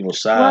with his evil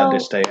side to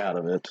stay out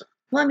of it.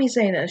 Let me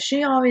say this.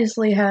 She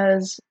obviously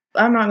has,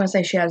 I'm not going to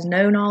say she has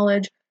no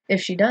knowledge. If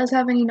she does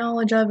have any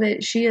knowledge of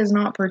it, she is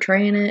not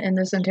portraying it in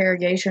this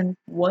interrogation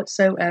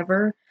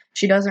whatsoever.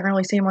 She doesn't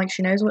really seem like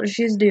she knows what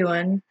she's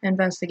doing,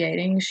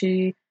 investigating.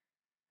 She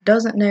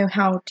doesn't know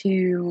how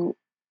to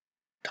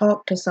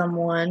talk to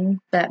someone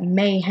that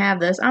may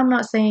have this. I'm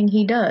not saying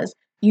he does.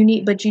 you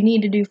need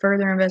to do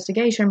further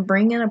investigation.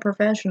 Bring in a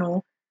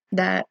professional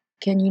that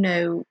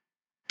can,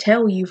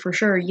 tell you for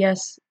sure,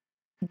 yes,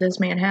 this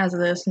man has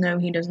this, no,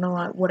 he does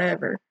not,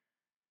 whatever.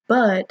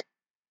 But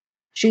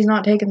she's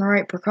not taking the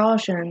right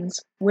precautions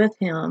with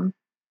him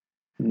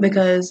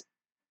because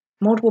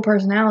multiple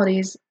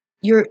personalities,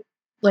 you're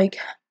like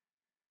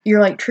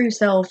true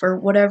self or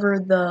whatever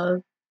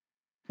the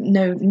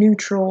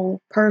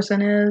neutral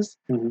person is,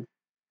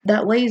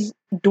 that lays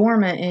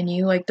dormant in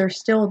you. Like, they're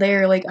still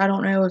there. Like, I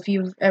don't know if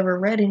you've ever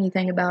read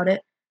anything about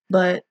it,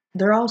 but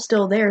they're all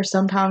still there.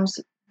 Sometimes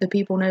the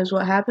people knows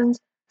what happens.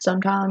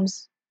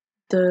 Sometimes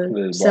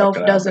the self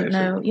doesn't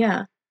know.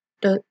 Yeah.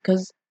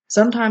 Because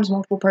sometimes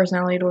multiple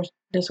personality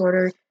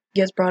disorder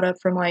gets brought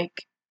up from,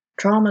 like,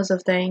 traumas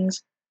of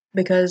things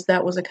because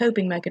that was a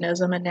coping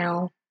mechanism, and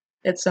now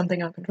it's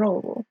something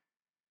uncontrollable.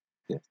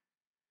 Yeah.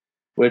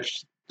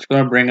 Which is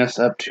going to bring us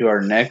up to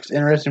our next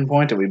interesting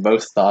point that we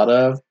both thought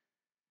of.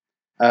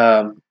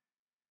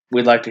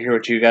 We'd like to hear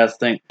what you guys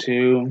think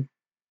too,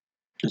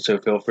 so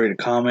feel free to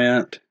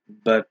comment.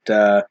 But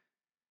the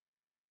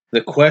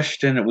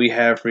question that we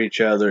have for each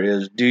other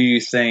is, do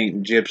you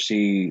think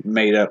Gypsy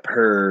made up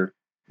her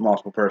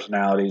multiple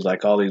personalities,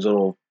 like all these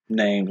little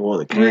names? What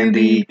was it? Candy,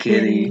 Ruby,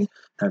 Kitty.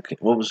 Okay,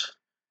 what was?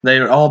 They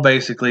were all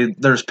basically.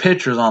 There's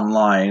pictures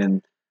online,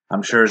 and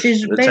I'm sure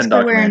She's it's in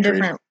basically wearing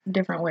documentaries.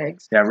 different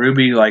wigs. Yeah,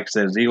 Ruby, like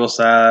says Eagle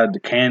Side.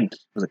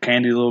 Was it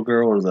Candy little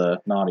girl or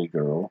the naughty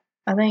girl?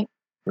 I think.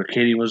 Where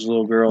Kitty was a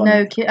little girl.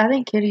 No, I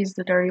think Kitty's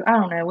the dirty. I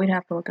don't know. We'd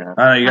have to look it up.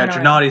 I know you got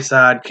your naughty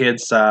side, kid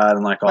side,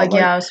 and like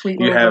all sweet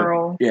little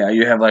girl. Yeah,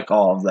 you have like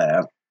all of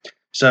that.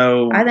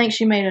 So I think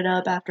she made it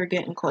up after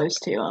getting close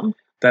to him.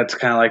 That's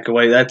kind of like the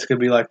way. That's gonna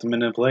be like the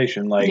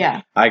manipulation. Like,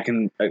 yeah.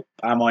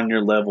 I'm on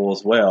your level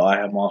as well. I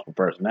have multiple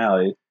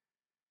personalities.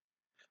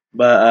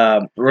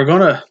 But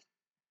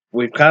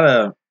we've kind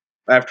of,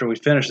 after we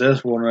finish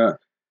this, we're gonna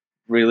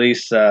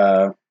release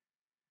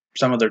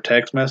some of their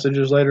text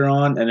messages later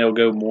on, and it'll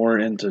go more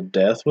into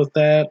depth with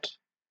that.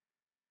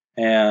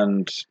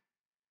 And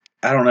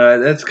I don't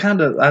know.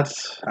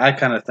 I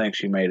kind of think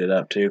she made it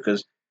up too,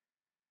 because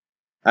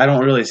I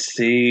don't really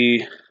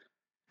see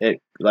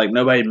it. Like,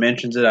 nobody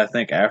mentions it. I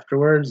think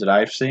afterwards that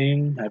I've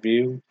seen. Have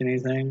you seen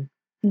anything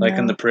like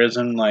in the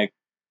prison? Like,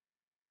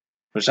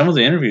 for some of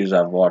the interviews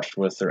I've watched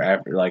with her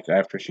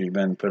after she's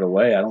been put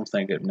away, I don't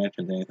think it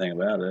mentions anything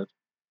about it.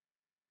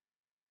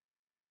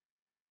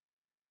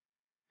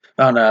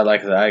 Oh no,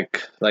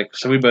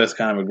 so we both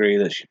kind of agree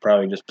that she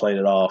probably just played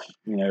it off,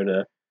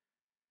 to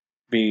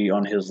be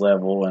on his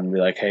level and be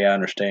like, "Hey, I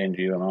understand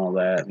you" and all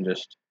that, and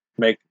just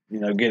make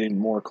getting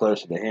more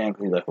closer to him.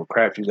 Because he's like, "Well,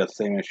 crap, she's got the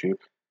same issue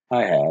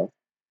I have."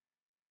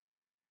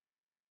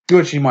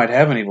 Which she might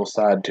have an evil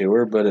side to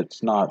her, but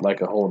it's not like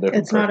a whole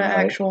different. It's not an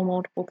actual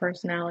multiple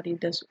personality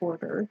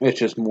disorder. It's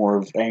just more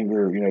of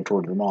anger,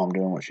 towards her mom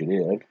doing what she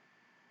did.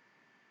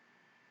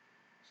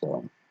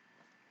 So,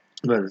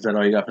 but is that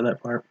all you got for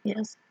that part?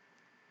 Yes.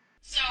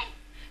 So,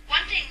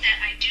 one thing that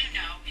I do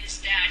know is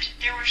that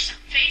there were some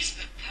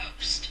Facebook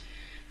posts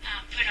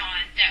put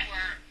on that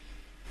were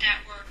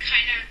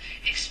kind of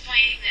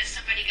explaining that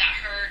somebody got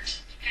hurt.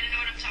 Kind of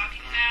know what I'm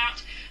talking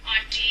about on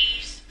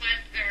D's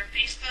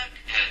Facebook.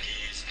 Yeah,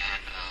 D's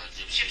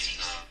and Gypsy's.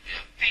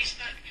 Yeah.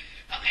 Facebook.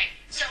 Okay,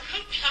 so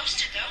who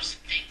posted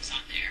those things on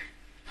there?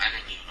 I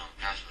didn't even know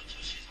the password, so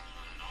she's the only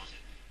one that knows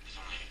it.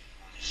 Because only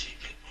she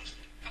could post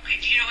it.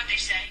 Okay, do you know what they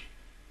say?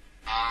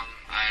 I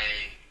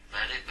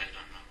read it, but I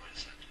don't remember what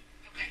it said.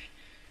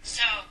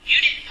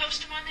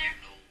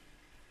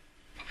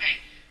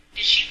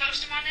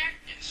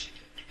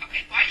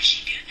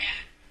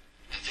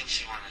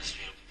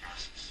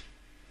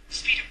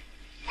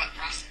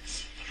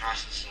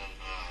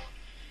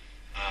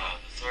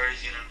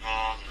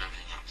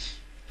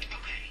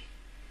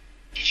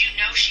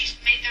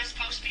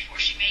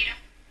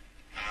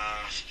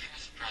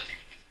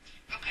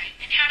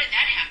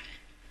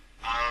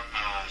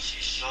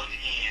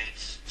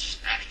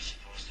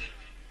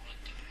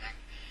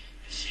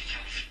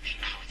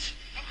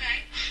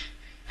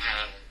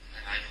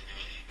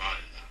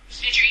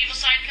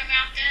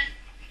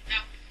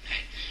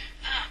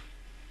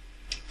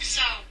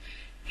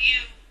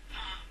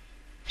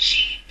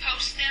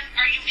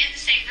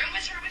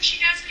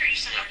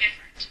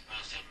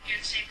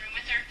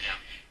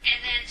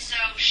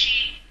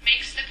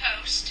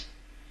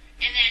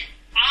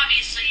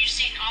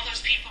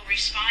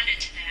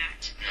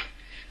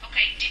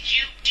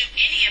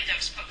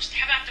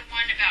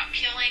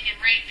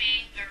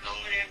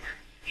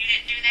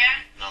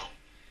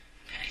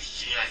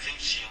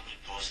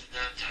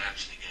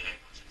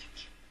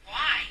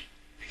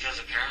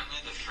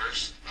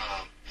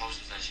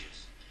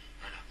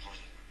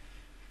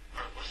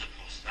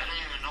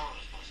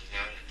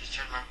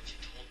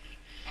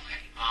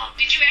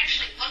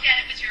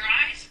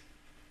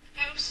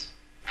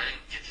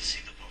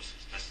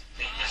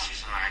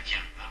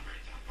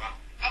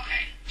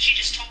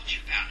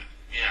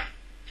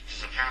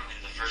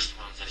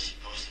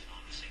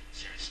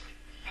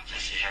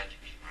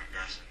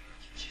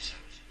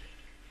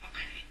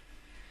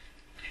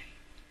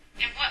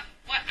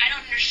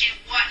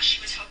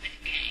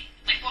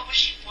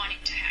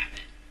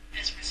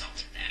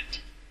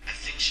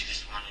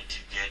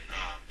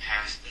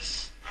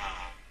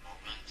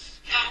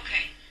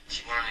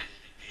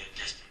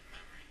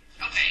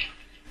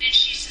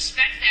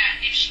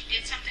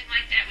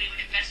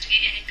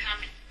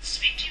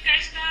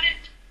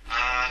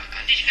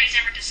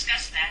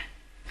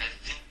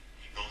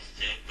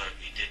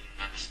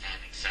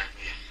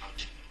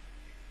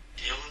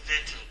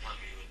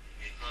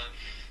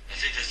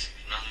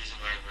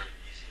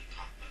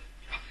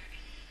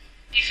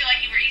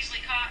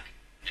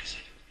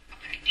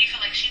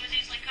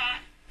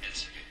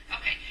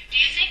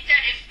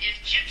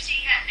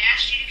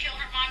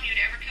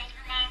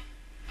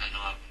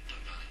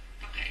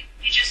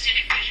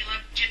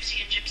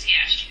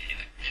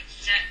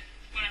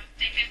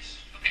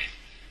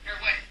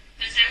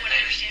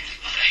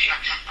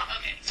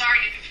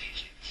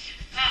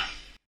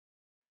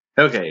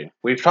 Okay,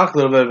 we've talked a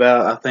little bit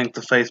about, I think,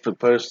 the Facebook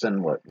post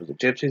and what was it,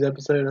 Gypsy's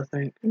episode, I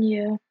think.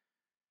 Yeah.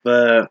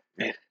 But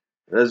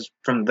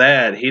from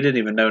that, he didn't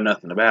even know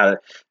nothing about it.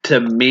 To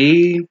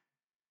me,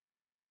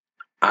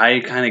 I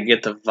kind of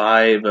get the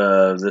vibe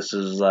of this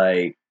is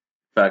like,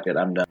 fuck it,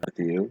 I'm done with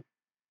you.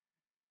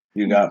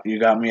 You got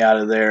me out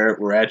of there.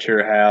 We're at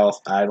your house.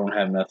 I don't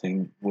have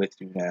nothing with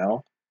you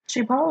now.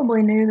 She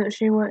probably knew that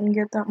she wouldn't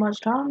get that much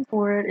time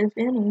for it, if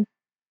any.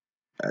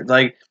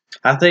 Like,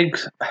 I think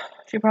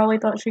She probably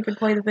thought she could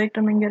play the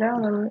victim and get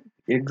out of it.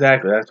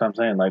 exactly that's what I'm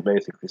saying. Like,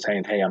 basically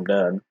saying, "Hey, I'm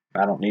done.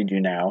 I don't need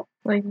you now."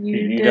 Like, you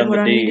You did done what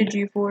the I deed. needed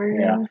you for.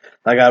 Yeah.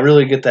 Like, I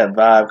really get that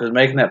vibe because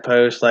making that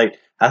post, like,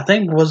 I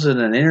think was it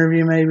an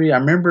interview? Maybe I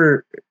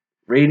remember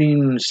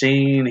reading,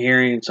 seeing,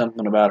 hearing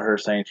something about her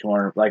saying she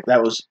wanted, like,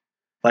 that was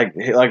like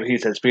he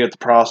said, speed up the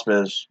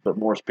process, but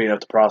more speed up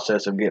the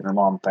process of getting her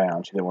mom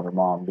found. She didn't want her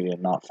mom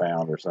being not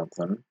found or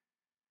something.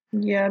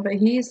 Yeah, but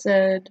he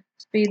said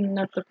speeding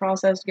up the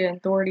process to get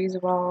authorities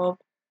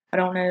involved. I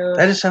don't know.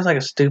 That just sounds like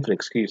a stupid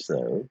excuse,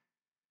 though.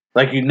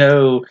 Like, you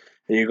know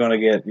that you're going to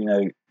get,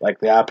 like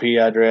the IP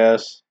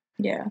address.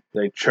 Yeah.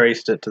 They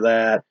traced it to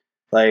that.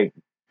 Like,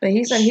 But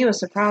he said he was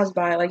surprised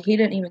by it. Like, he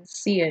didn't even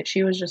see it.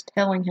 She was just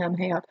telling him,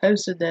 hey, I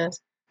posted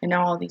this, and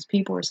now all these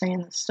people are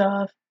saying this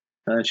stuff.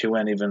 and then she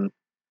went even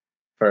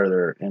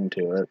further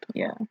into it.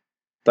 Yeah.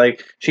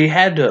 Like, she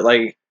had to,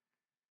 like,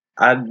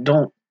 I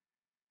don't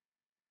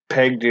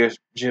peg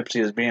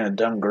Gypsy as being a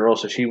dumb girl,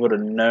 so she would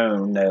have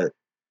known that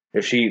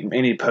if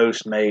any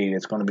post made,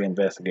 it's going to be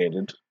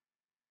investigated.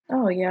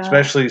 Oh, yeah.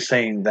 Especially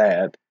saying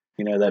that,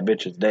 that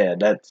bitch is dead.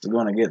 That's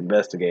going to get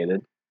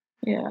investigated.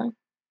 Yeah.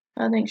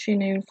 I think she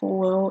knew full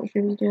well what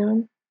she was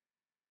doing.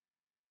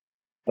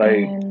 Like,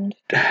 and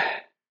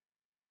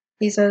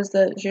he says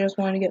that she just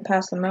wanted to get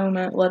past the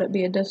moment, let it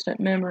be a distant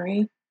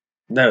memory.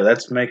 No,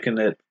 that's making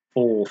it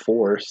full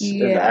force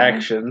into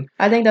action.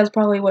 I think that's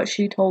probably what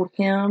she told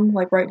him,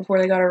 like right before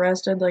they got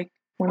arrested, like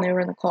when they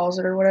were in the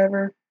closet or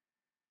whatever.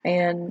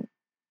 And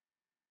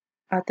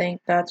I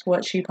think that's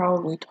what she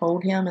probably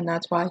told him, and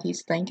that's why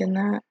he's thinking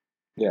that.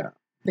 Yeah.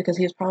 Because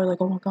he was probably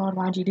like, oh my god,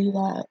 why'd you do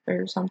that?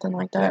 Or something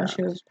like that. Yeah. And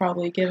she was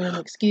probably giving him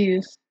an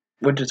excuse.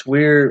 Which is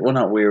weird. Well,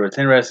 not weird. It's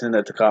interesting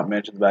that the cop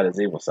mentions about his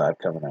evil side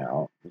coming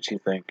out. And she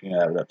think,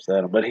 that would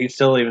upset him. But he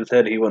still even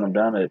said he wouldn't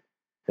have done it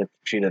if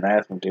she didn't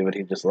ask him to, but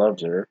he just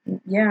loves her.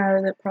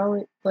 Yeah, that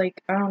probably,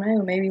 like, I don't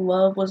know, maybe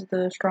love was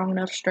the strong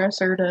enough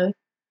stressor to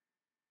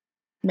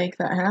make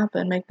that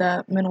happen, make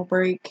that mental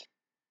break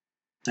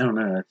I don't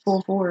know. That's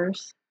full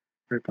force.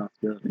 very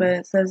possibility. But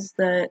it says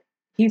that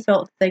he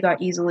felt they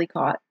got easily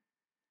caught.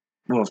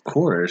 Well, of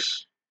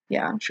course.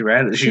 Yeah. She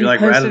ratted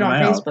posted them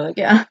on out. Facebook,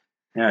 yeah.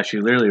 Yeah, she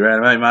literally ratted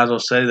them out. You might as well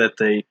say that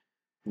they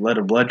led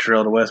a blood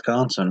trail to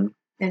Wisconsin.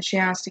 And she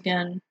asked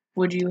again,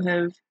 would you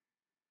have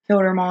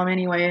killed her mom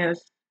anyway if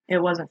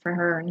it wasn't for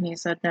her? And he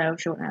said no,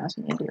 she wouldn't ask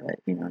me to do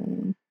it. You know what I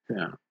mean?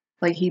 Yeah.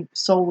 Like, he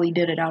solely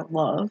did it out of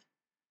love.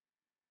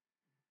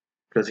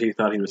 Because he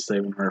thought he was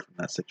saving her from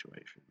that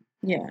situation.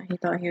 Yeah, he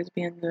thought he was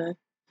being the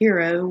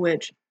hero,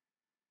 which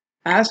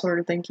I sort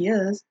of think he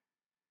is.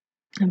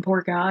 And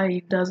poor guy, he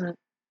doesn't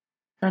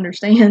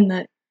understand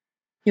that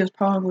he was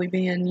probably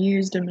being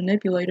used and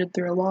manipulated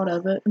through a lot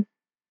of it.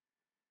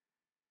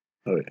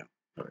 Oh, yeah.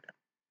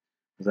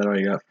 Is that all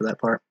you got for that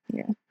part?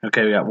 Yeah.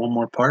 Okay, we got one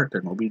more part,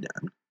 then we'll be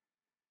done.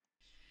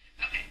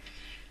 Okay.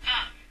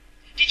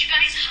 Did you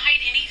guys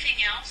hide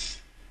anything else?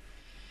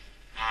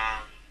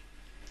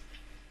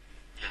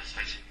 Yes,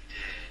 actually we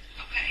did.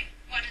 Okay.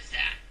 What is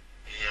that?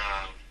 We,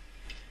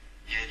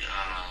 hid,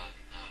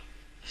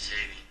 the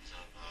savings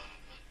of,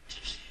 what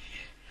Gypsy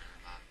and her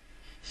mom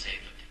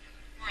saved up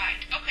together.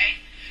 Right. Okay.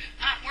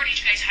 Where did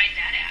you guys hide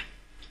that at?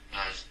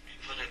 We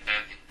put it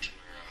back into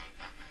her,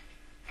 backpack.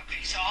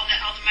 Okay, so all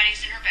the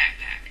money's in her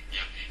backpack.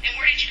 Yep. And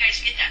where did you guys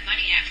get that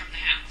money at from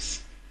the house?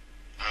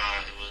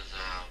 It was,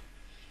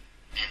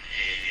 in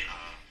a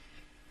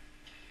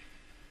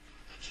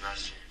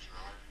dresser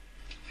drawer,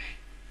 Okay.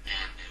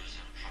 and it was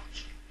in a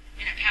pouch.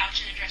 In a pouch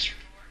in the dresser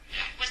drawer.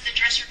 Yeah. Was the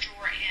dresser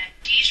drawer in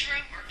Dee's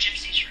room or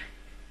Gypsy's room?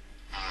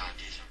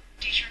 Decent.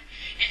 Dee's room.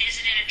 And is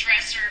it in a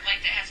dresser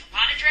like that has a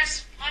lot of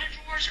drawers,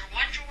 or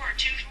one drawer, or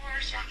two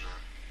drawers? One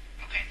drawer.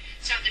 Okay.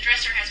 So the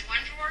dresser has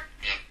one drawer.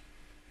 Yep.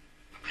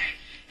 Okay.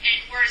 And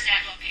where is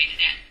that located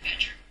at in the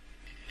bedroom?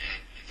 And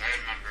if I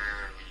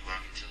remember, when you walk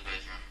into the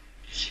bedroom,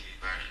 you should be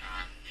right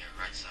on your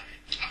right side.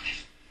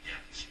 Okay. Yeah,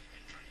 it should be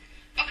right in front of you.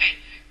 Okay.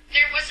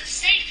 There was a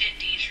safe in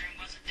Dee's room,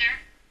 wasn't there?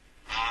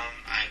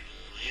 I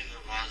believe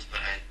it was,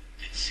 but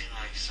it seemed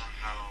like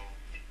somehow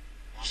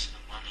most of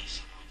the money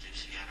somehow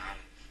Gypsy got out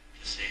of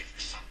the safe or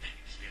something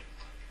because we have a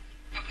lot of money.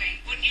 Okay.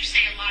 When you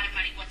say a lot of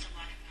money, what's a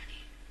lot of money?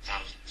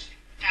 Thousands.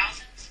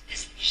 Thousands?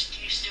 Do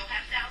you still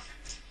have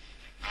thousands?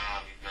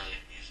 We barely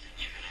used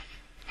any of it.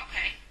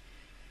 Okay.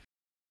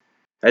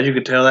 As you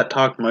can tell, that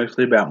talked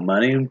mostly about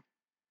money.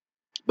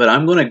 But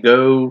I'm going to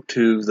go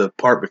to the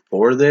part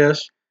before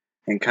this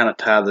and kind of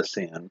tie this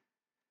in.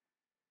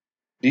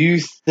 Do you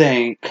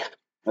think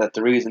that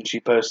the reason she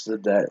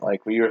posted that,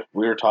 like we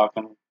were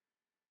talking,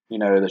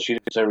 that she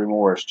didn't show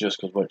remorse just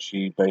because what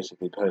she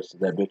basically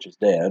posted, that bitch is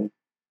dead.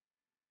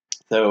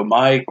 So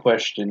my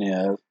question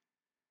is,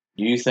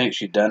 do you think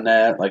she done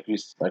that like we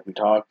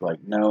talked, like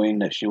knowing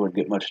that she wouldn't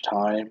get much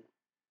time?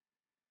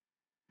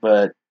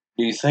 But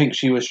do you think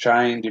she was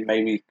trying to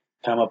maybe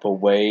come up a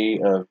way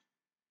of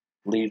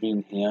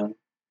leaving him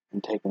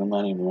and taking the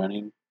money and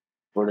running?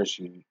 Or does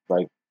she,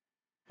 like,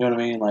 you know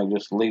what I mean? Like,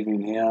 just leaving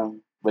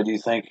him? But do you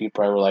think he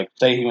probably, like,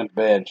 say he went to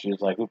bed, she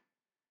was like, oop,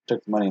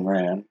 took the money and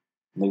ran,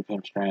 leave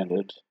him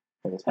stranded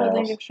at his I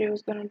think house? if she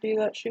was going to do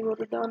that, she would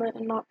have done it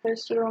and not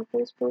posted it on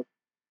Facebook.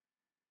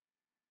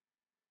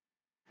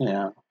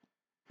 Yeah.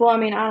 Well, I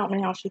mean, I don't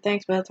know how she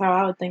thinks, but that's how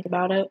I would think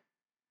about it.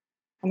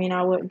 I mean,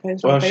 I wouldn't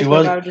post Well, on if she Facebook.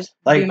 was I would just do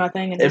like, my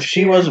thing and if she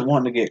disappear. wasn't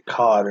wanting to get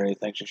caught or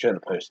anything, she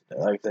shouldn't have posted it.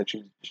 Like that, she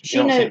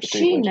don't seem She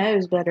stupid.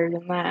 knows better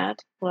than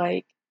that.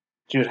 Like,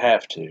 She would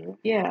have to.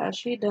 yeah,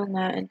 she done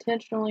that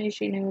intentionally.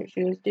 She knew what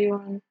she was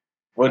doing,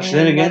 Which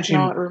then and again, that's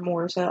not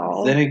remorse at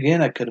all. then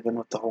again, that could have been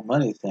with the whole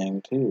money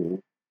thing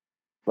too.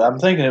 But I'm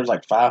thinking it was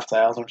like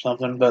 5,000 or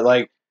something. But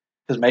like,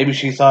 because maybe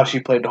she thought she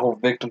played the whole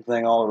victim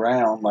thing all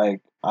around.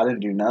 Like I didn't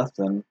do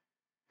nothing.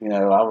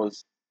 I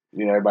was.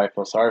 Everybody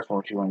feels sorry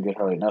for her. She wouldn't get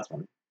hardly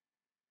nothing.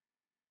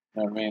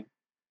 You know what I mean?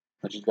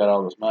 But she's got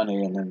all this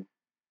money and then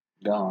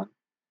gone.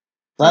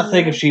 So I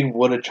think if she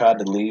would have tried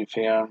to leave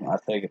him, I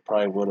think it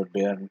probably would have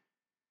been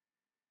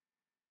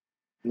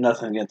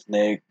nothing against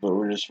Nick, but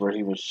we're just where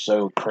he was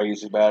so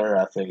crazy about her.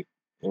 I think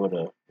it would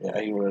have. Yeah,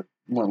 he would have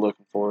went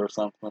looking for her or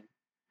something.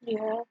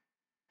 Yeah,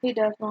 he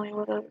definitely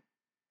would have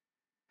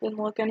been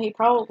looking. He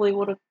probably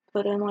would have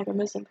put in like a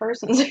missing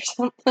persons or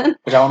something.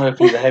 But I don't know if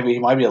he's a heavy. He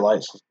might be a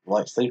light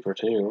sleeper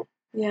too.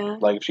 Yeah.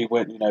 Like if she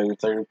went, if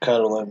they're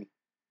cuddling,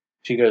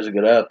 she goes to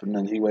get up, and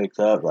then he wakes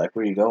up like,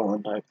 "Where you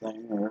going?" type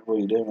thing, or "What are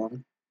you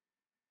doing?"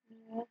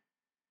 Yeah.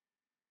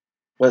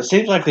 But it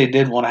seems like they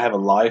did want to have a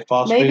life,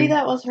 possibly. Maybe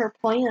that was her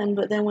plan,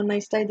 but then when they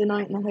stayed the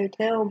night in the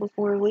hotel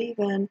before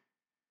leaving,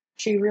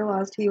 she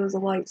realized he was a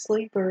light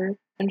sleeper,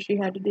 and she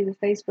had to do the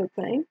Facebook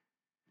thing.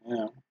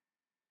 Yeah.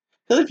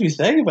 Because if you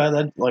think about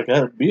that, like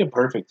that would be a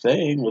perfect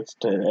thing. Let's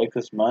take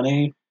this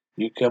money.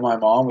 You kill my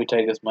mom. We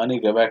take this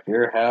money. Go back to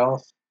your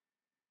house.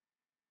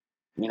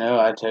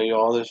 I tell you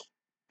all this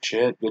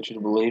shit, get you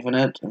to believe in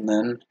it, and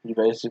then you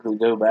basically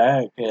go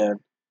back and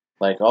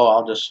like, oh,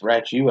 I'll just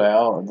rat you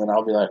out, and then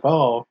I'll be like,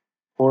 oh,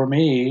 poor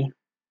me,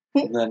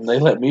 and then they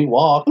let me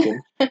walk,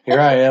 and here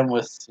I am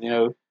with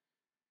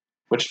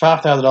which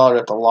 $5,000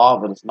 at a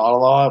lot, but it's not a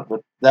lot,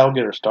 but that'll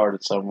get her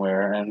started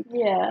somewhere, and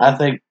Yeah. I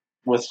think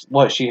with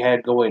what she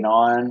had going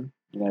on,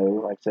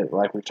 like I said,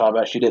 like we've talked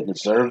about, she didn't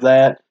deserve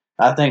that.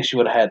 I think she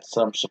would have had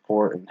some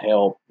support and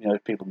help,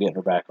 people getting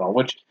her back on,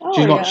 which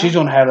she's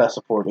going to have that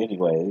support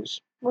anyways.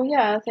 Well,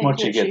 yeah, I think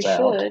once she gets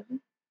out. should.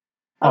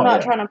 I'm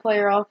not trying to play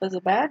her off as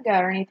a bad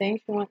guy or anything.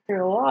 She went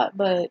through a lot,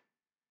 but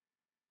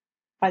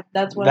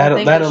that's what I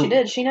think that she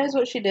did. She knows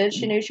what she did.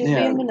 She knew she was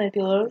being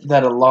manipulative.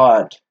 That a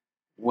lot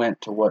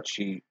went to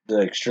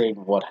the extreme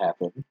of what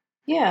happened.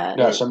 Yeah.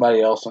 Got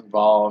somebody else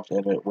involved,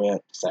 and it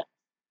went south.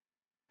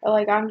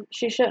 Like,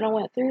 she shouldn't have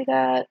went through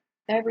that.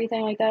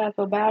 Everything like that, I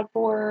feel bad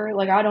for her.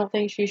 Like, I don't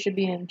think she should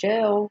be in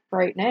jail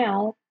right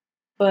now.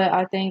 But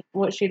I think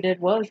what she did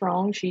was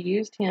wrong. She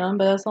used him,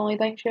 but that's the only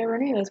thing she ever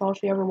knew. That's all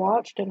she ever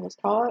watched and was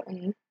taught,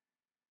 and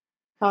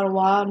how to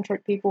lie and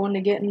trick people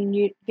into getting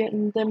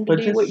them to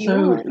do what you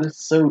want.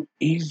 It's so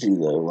easy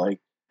though. Like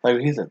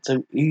he said,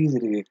 so easy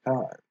to get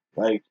caught.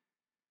 Like,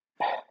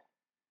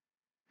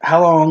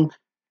 how long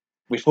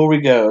before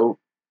we go?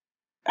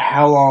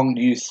 How long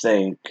do you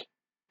think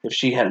if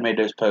she hadn't made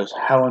those posts?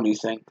 How long do you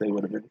think they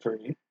would have been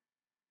free?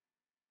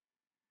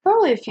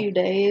 Probably a few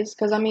days,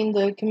 because I mean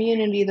the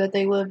community that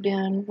they lived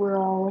in were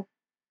all.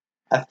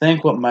 I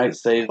think what might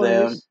save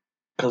them,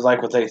 because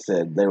like what they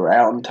said, they were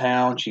out in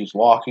town. She's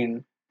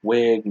walking,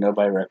 wig,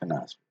 nobody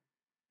recognized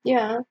her.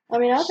 Yeah, I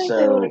mean I think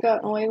they would have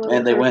gotten away with it.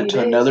 And they went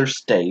to another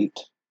state.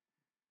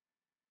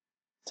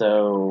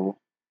 So,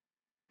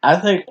 I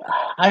think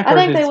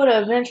they would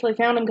have eventually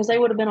found him because they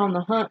would have been on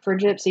the hunt for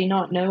Gypsy,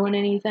 not knowing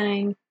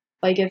anything.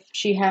 Like if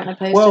she hadn't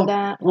posted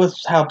that. With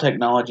how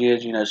technology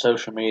is,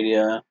 social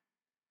media,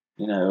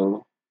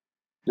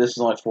 this is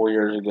only 4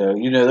 years ago.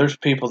 There's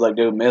people that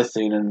go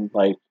missing and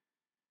like,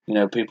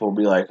 people will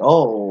be like,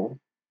 oh,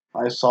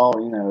 I saw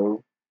him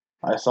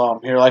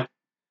here, like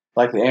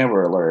the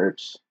Amber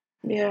Alerts.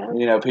 Yeah.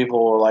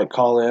 People will like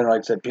call in, like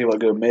I said, people that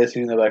go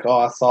missing. They're like, oh,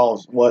 I saw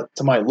what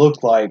somebody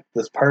looked like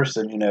this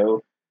person,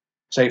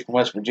 say from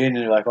West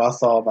Virginia. They're like, oh, I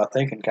saw him, I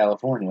think, in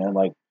California.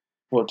 Like,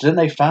 well, didn't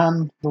they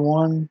find the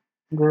one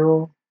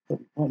girl that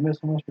went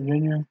missing in West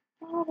Virginia?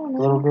 I don't know.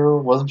 Little girl,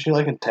 wasn't she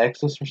like in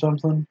Texas or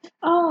something?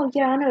 Oh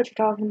yeah, I know what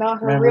you're talking about.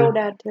 Her real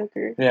dad took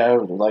her. Yeah,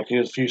 it was like he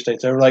was a few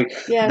states over. Like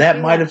that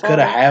might have could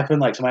have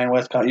happened. Like somebody in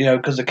West,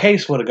 because the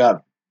case would have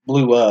got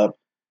blew up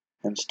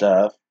and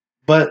stuff.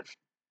 But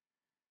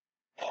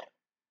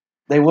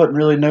they wouldn't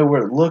really know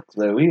where to look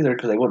though either,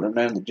 because they wouldn't have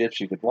known the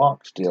Gypsy could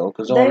walk still.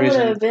 Because they would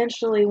have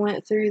eventually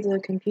went through the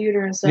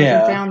computer and stuff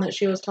and found that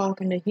she was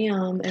talking to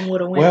him and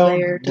would have went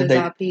there to his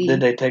IP.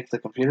 Did they take the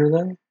computer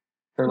then?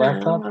 Her No,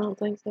 laptop? I don't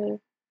think so.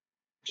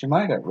 She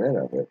might have got rid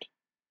of it.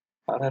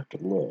 I'd have to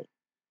look.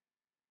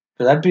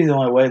 Because that'd be the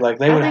only way. Like,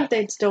 they I would. think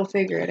they'd still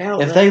figure it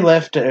out. If though. they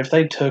left it, if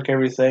they took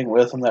everything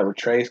with them that were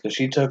traced, because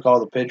she took all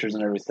the pictures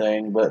and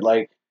everything, but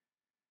like,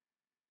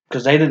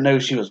 because they didn't know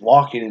she was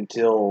walking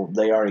until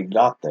they already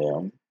got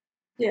them.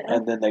 Yeah.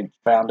 And then they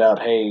found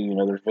out, hey,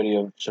 there's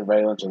video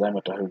surveillance of them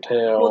at the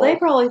hotel. Well, they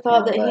probably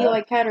thought and that all he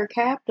like had her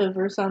captive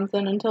or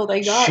something until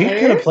they got She there.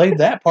 could have played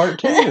that part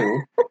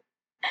too.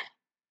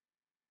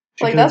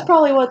 Like that's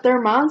probably what their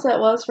mindset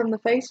was from the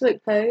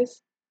Facebook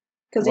post.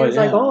 Because he Well, was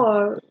like, yeah.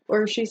 oh,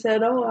 or she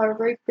said, oh, I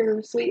raped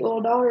your sweet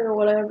little daughter or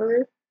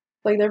whatever.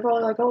 Like they're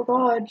probably like, oh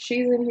God,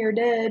 she's in here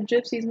dead.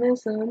 Gypsy's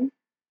missing.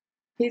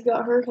 He's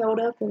got her held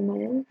up in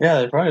there.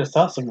 Yeah, they probably just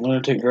thought some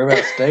lunatic drove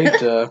out state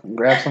to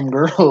grab some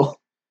girl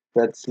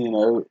that's,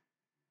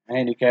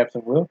 handicapped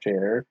in a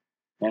wheelchair.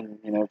 And,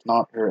 it's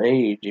not her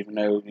age, even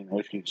though,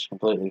 she's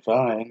completely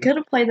fine. Could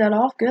have played that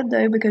off good,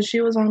 though, because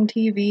she was on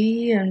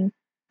TV and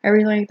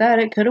everything like that.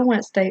 It could have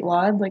went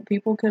statewide. Like,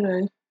 people could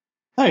have...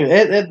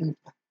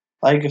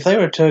 Like, if they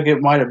would have took it,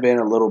 might have been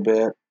a little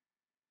bit,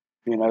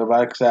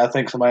 like I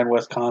think somebody in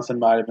Wisconsin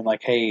might have been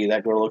like, hey,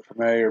 that girl looked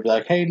familiar. Be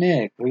like, hey,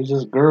 Nick, who's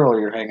this girl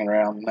you're hanging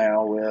around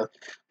now with?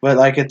 But,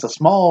 like, it's a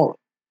small,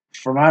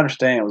 from my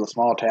understanding, it was a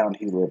small town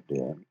he lived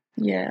in.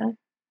 Yeah.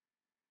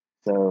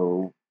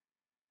 So,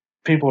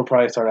 people would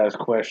probably start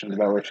asking questions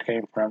about where she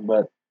came from,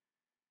 but,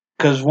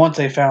 because once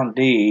they found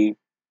Dee,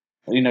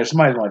 somebody's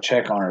going to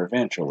check on her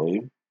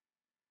eventually.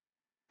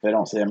 They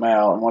don't see him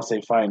out, and once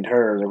they find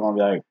her, they're going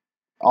to be like,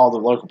 all the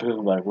local people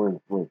will be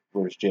like,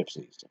 where's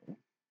Gypsy? So.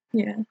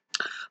 Yeah.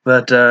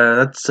 But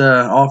that's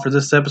all for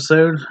this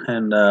episode,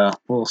 and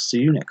we'll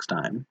see you next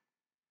time.